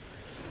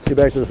 So you're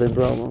back to the same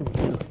problem.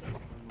 Yeah.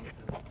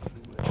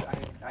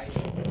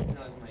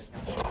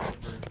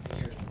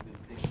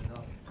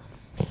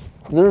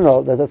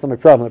 No. That's not my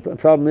problem. The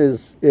problem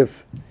is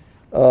if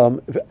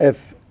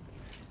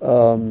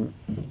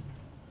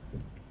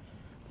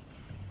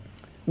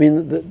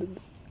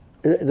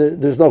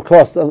there's no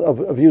cost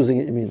of using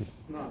it.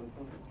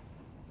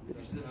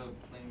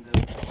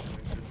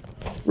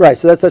 Right,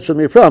 so that shouldn't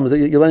be a problem. Is that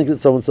you're lending it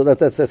to so-and-so.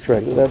 That's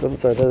correct. I'm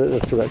sorry,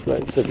 that's correct.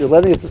 Right. So if you're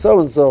lending it to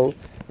so-and-so, and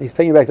he's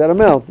paying you back that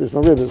amount, there's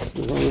no ribbis.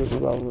 There's no ribbis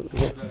involved with it.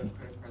 What about a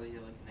credit card that you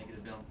have a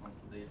negative balance on,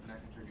 so they're not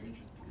going to charge you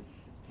interest because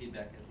it's paid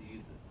back as you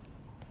use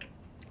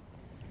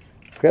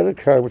it? Credit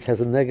card which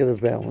has a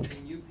negative balance.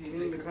 And you pay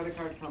Meaning the credit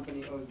card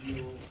company owes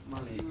you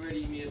money. You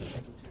already made a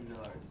payment of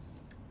 $2,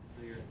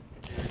 so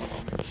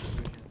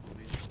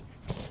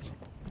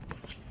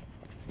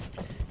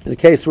In the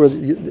case where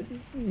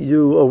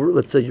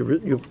let's say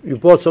you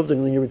bought something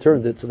and then you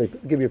returned it, so they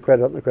give you a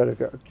credit on the credit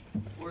card.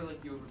 or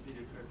like you overpaid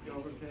your credit. You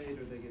overpaid,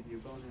 or they give you a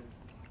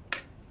bonus.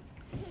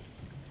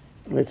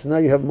 Right, so now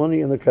you have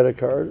money in the credit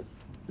card,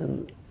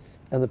 and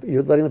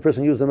you're letting the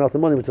person use the amount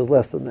of money which is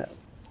less than that.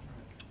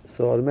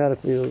 So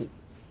automatically,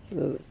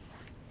 that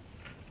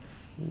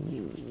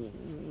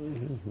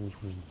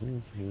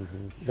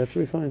should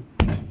be fine.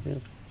 Yeah.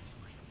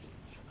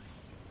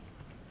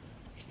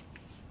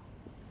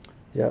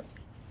 Yeah.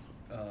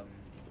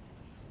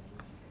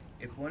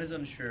 If one is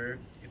unsure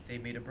if they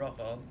made a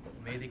bracha,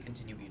 may they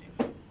continue eating?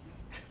 So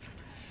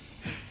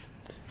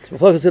we'll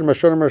talk to the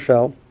Mashon and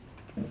Marshal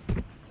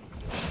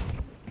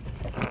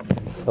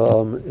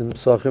in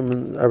Psachim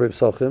and Arab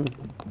Psachim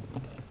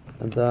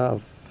and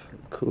Dav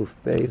Kuf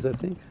Beis, I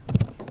think.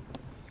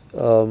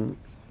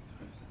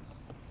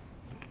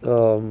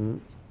 The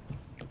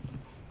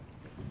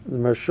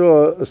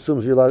Marshal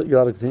assumes you're allowed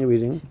to continue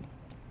eating.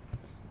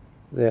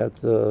 That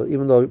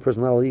even though a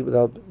person is not allowed to eat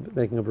without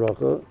making a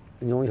bracha,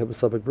 and you only have a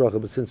suffik bracha,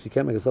 but since you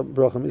can't make a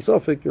bracha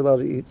misafik, you're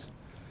allowed to eat.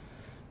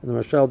 And the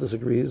Marshal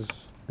disagrees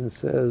and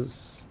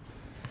says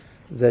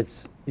that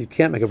you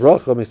can't make a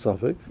bracha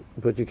misafik,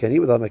 but you can't eat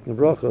without making a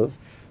bracha,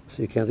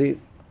 so you can't eat.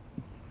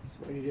 So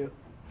what do you do?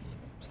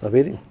 Stop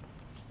eating.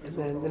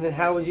 And then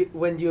how would you?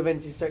 When do you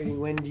eventually start eating?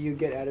 When do you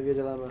get out of your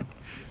dilemma?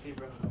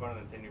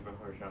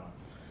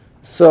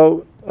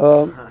 So.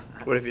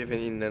 What if you haven't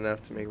eaten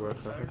enough to make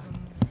bracha?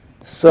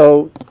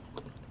 So,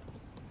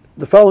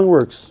 the following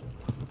works.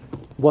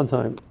 One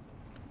time,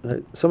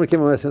 right? Somebody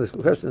came and asked me this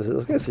question. I said,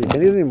 "Okay, so you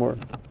can't eat anymore."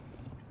 I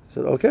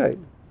said, "Okay."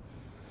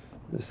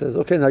 He says,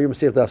 "Okay, now you're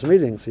Mesiach Das from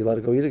eating, so you're allowed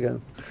to go eat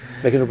again.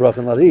 Making a bracha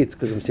and allowed to eat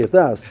because you're Mesiach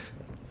Das.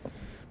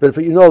 But if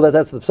you know that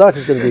that's what the psak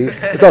is going to be,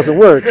 it doesn't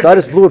work. So I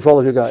just blew it for all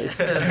of you guys,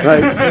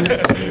 right? I mean,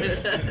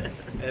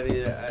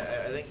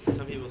 I think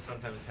some people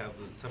sometimes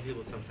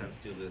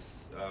do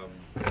this.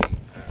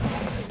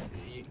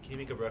 Can you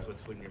make a bracha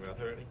with food in your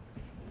mouth already?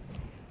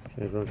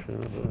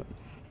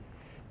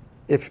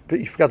 If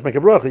you forgot to make a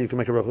bracha, you can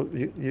make a bracha.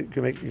 You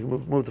can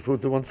move the food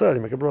to one side.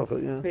 You make a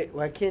bracha. Yeah. Wait,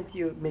 why can't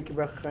you make a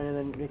bracha and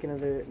then make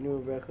another new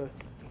bracha?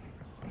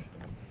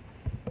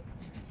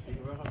 You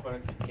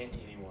can't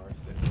eat anymore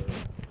since we're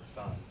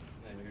done.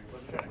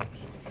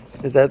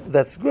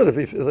 That's good.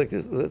 If you, like,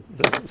 so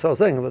I was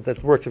saying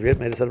that works if you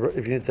need to say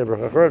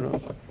bracha achrona.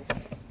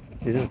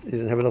 You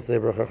didn't have enough to say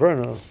bracha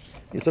achrona.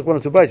 You took one or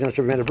two bites. You're not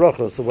sure if you made a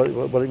bracha. So what do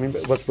you mean?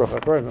 What's bracha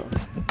achrona?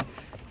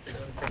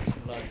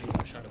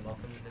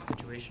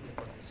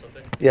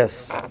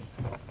 Yes.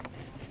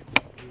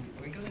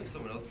 We can leave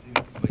someone else who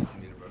waits to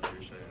need a bracha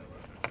rishayah and a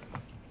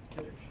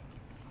bracha.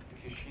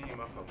 If you shini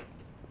macham,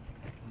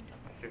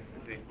 if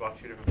they walk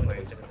to different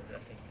places.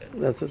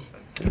 That's it.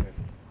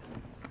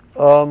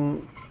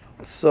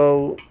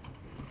 So.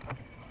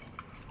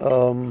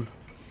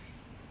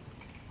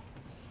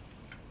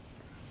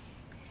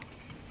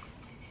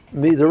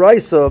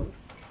 Midaraisa,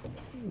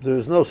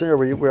 there's no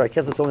scenario where I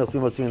can't tell someone else to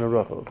be motzim in a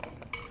bracha.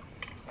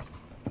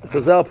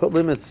 Because I'll put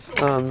limits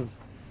on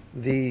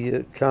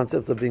the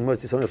concept of being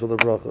motzim someone else with a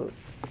bracha.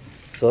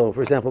 So,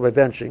 for example, by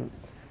benching,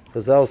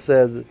 Chazal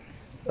said,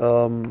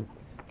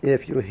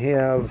 if you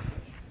have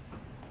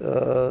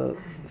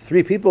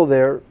 3 people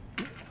there,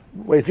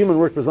 the way Zimun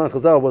worked with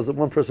Chazal was that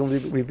one person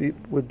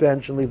would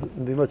bench and be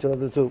motzim the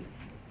other 2.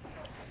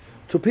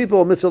 2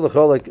 people, mitzvah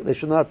l'cholik, they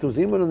should not do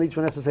Zimun, and each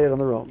one has to say it on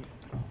their own.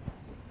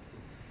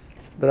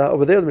 But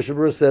over there, the Mishnah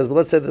Berurah says, well,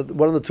 let's say that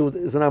one of the 2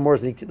 is an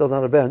Amorz and he doesn't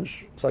have a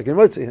bench, so I can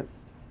motzim him.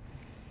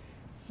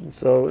 And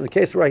so, in the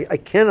case where I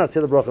cannot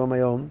say the bracha on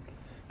my own,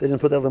 they didn't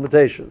put that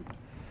limitation.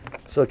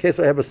 So, in the case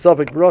where I have a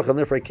suffix bracha, and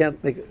therefore I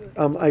can't make,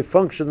 I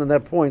function in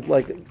that point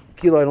like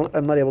kilo.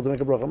 I'm not able to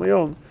make a bracha on my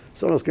own.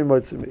 Someone else can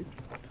motzim me.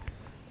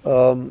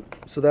 So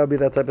that would be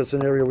that type of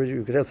scenario where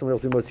you could have someone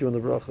else be motzim in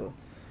the bracha.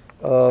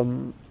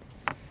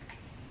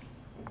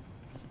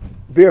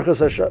 Birchas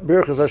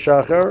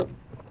hashachar.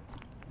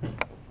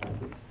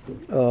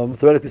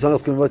 Theoretically, someone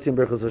else can be motzim in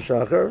Birchas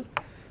hashachar,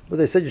 but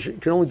they said you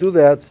can only do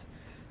that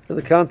in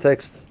the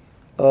context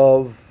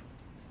of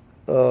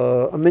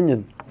a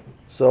minyan.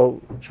 So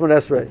Shemon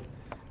Esrei.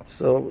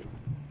 So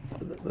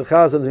the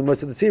Chazan is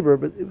much of the tzibur,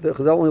 but the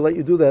Chazal only let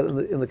you do that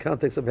in the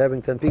context of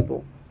having 10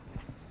 people.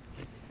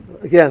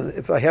 Again,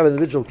 if I have an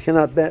individual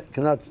cannot say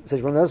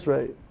Shemon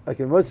Esrei, I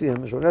can motzim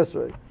him Shemon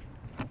Esrei.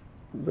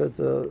 But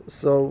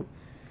so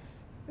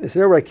in a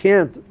scenario where I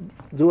can't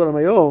do it on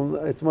my own,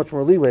 it's much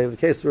more leeway. In the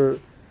case where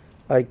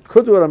I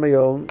could do it on my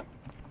own,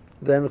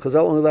 then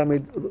Chazal only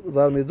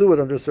allowed me to do it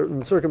under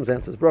certain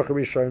circumstances. Bracha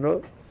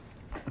rishayna.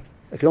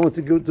 I can only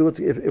do it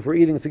if we're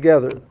eating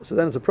together. So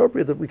then it's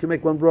appropriate that we can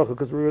make one bracha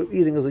because we're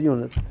eating as a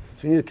unit.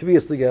 So you need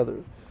kviyas together.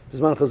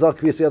 Bisman Chazal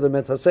kviyas together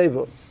meant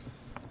haseva.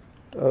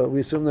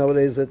 We assume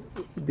nowadays that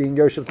being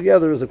yoshev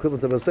together is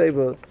equivalent of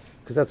haseva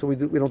because that's what we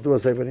do. We don't do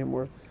haseva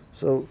anymore.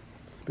 So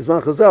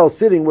Bisman Chazal,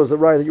 sitting was the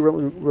right that you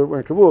were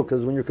in kavua,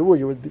 because when you're kavua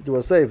you would do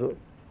haseva.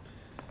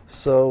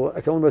 So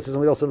I can only mention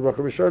somebody else in bracha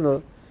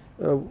rishayna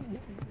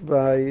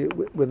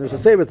when there's a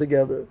seva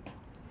together. Is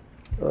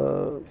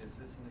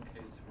this in the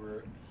case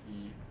where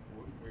he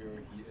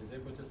is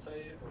able to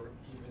say it,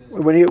 or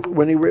even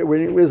when he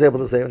is able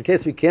to say it? In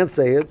case we can't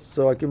say it,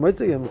 so I can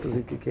motzim him because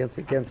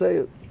he can't say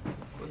it.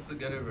 What's the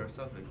get over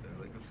suffix there?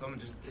 Like if someone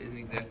just isn't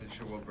exactly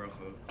sure what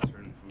bracha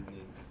certain food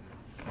needs, is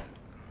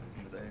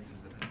it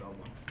so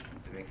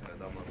he makes an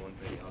adama one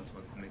thing, he also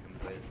wants to make him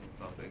play it with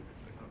suffix.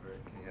 Can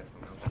you have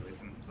someone else relate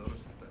to himself?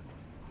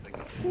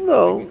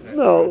 No,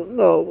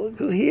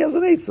 because he has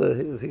an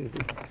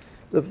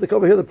eitzah.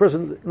 Over here, the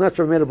person not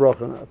sure if he made a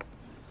bracha or not.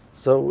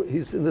 So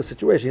he's in this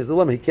situation. He's the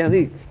dilemma. He can't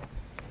eat.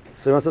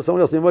 So he wants that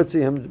someone else to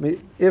motzim him.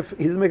 If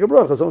he doesn't make a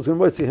bracha, someone's going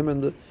to motzim him in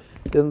the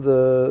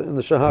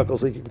shahakal,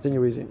 so he can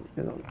continue eating.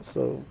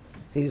 So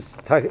he's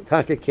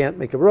taka can't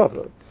make a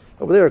bracha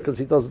over there because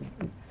he doesn't.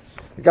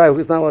 The guy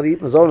who's not allowed to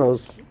eat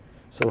mazonos.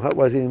 So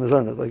why is he eating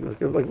mazonos? Like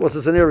what's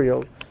the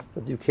scenario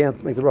that you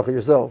can't make the bracha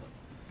yourself?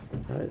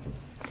 Right.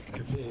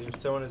 If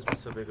someone is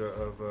specific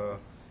of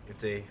if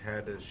they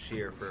had a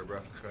shear for a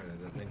bracha achrona,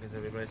 does it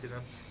anybody see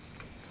them?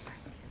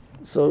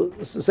 So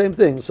it's the same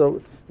thing.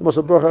 So the most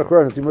bracha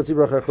achrona, timotzi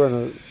bracha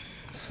achrona.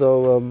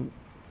 So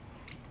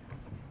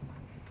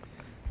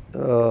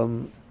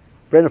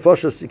brain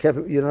nefashos, you can't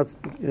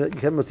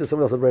motzim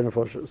someone else a brain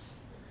nefashos.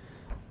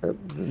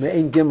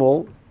 Me'ein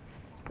gimel.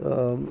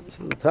 So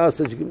the Taz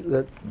says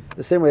that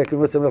the same way I can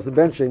motzim someone else in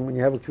benching. When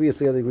you have a kviyas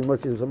together, you can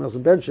motzim someone else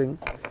in benching.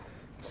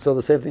 So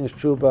the same thing is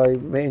true by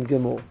Me'ein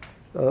Gimel.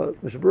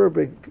 Mishnah Berurah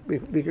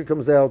Beaker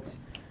comes out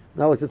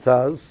not like the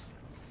Taz.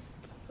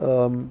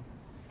 Minhag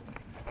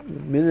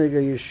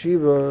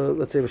yeshiva,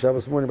 let's say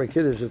Shabbos morning by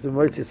Kiddush, is to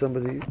motzim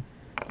somebody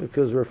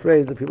because we're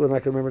afraid that people are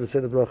not going to remember to say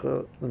the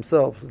bracha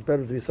themselves. It's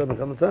better to be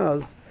samech on the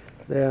Taz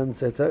than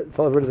say tell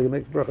everybody they can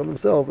make the bracha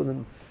themselves and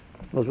then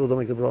Most people don't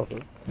make the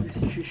bracha.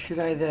 Should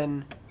I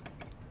then,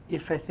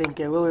 if I think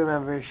I will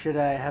remember, should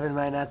I have in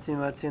mind not to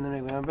matzah and then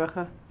make my own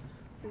bracha?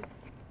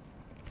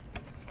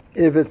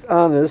 If it's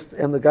honest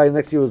and the guy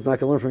next to you is not going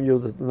to learn from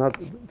you not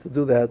to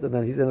do that, and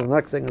then he's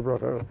not saying a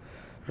bracha,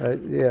 right?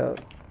 Yeah.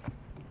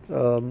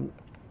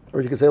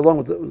 Or you can say along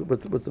with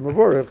the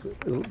mavorich,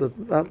 but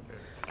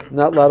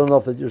not loud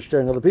enough that you're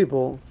scaring other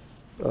people.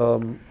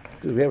 Because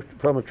we have a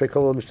problem with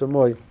trekola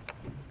mishtamoy.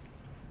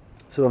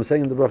 So I'm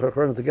saying the bracha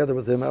according together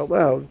with him out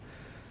loud.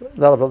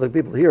 Not of other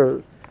people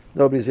here.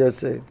 Nobody's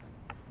yotze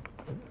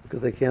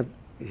because they can't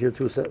hear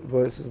two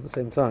voices at the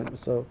same time.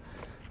 So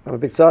I'm a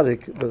big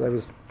tzaddik, but I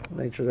was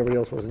making sure everybody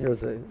else wasn't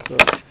yotze. So,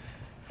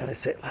 and I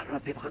say, I don't know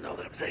if people can know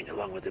that I'm saying it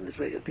along with him this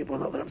way. People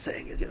know that I'm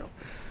saying it,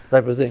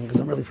 type of thing, because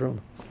I'm really from.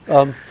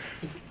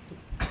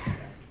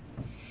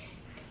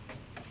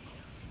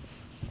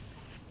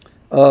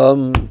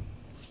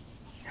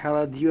 How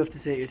loud do you have to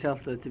say it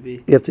yourself, though, to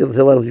be? You have to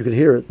say loud if you can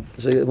hear it.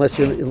 So unless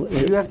you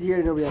have to hear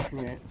it, nobody else can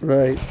hear it.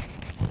 Right.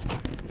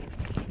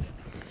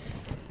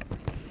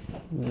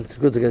 It's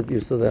good to get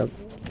used to that.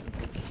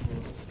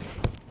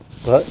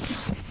 But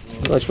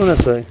like Shemona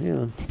say,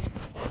 yeah.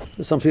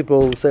 Some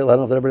people say it loud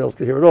enough that everybody else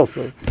can hear it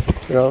also.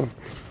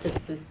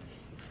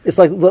 It's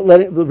like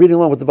reading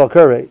along with the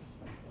Bachurim.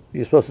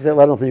 You're supposed to say it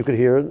loud enough that you could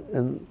hear it,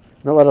 and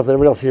not loud enough that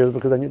everybody else hears,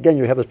 because then again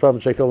you have this problem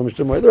with Sheikh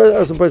Mishtamor.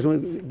 There are some places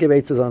who give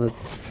eights on it,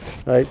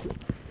 right?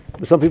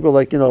 But some people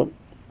I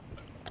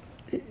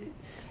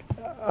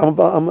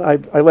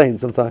lane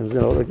sometimes,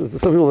 like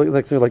some people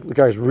next to me, like the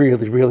guy's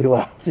really, really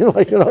loud, Kol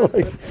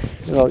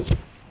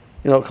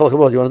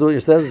Kabod, you want to do what you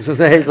said? So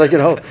say,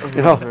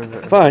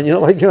 fine,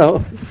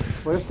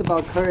 What if the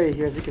Bachurim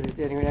hears it because he's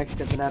standing right next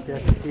to him and not there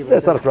to see?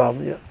 That's not a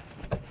problem, yeah.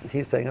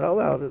 He's saying it out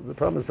loud. The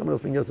problem is someone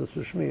else being used to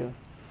Shmiya.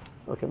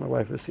 Okay, my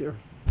wife is here.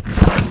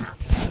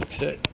 Okay.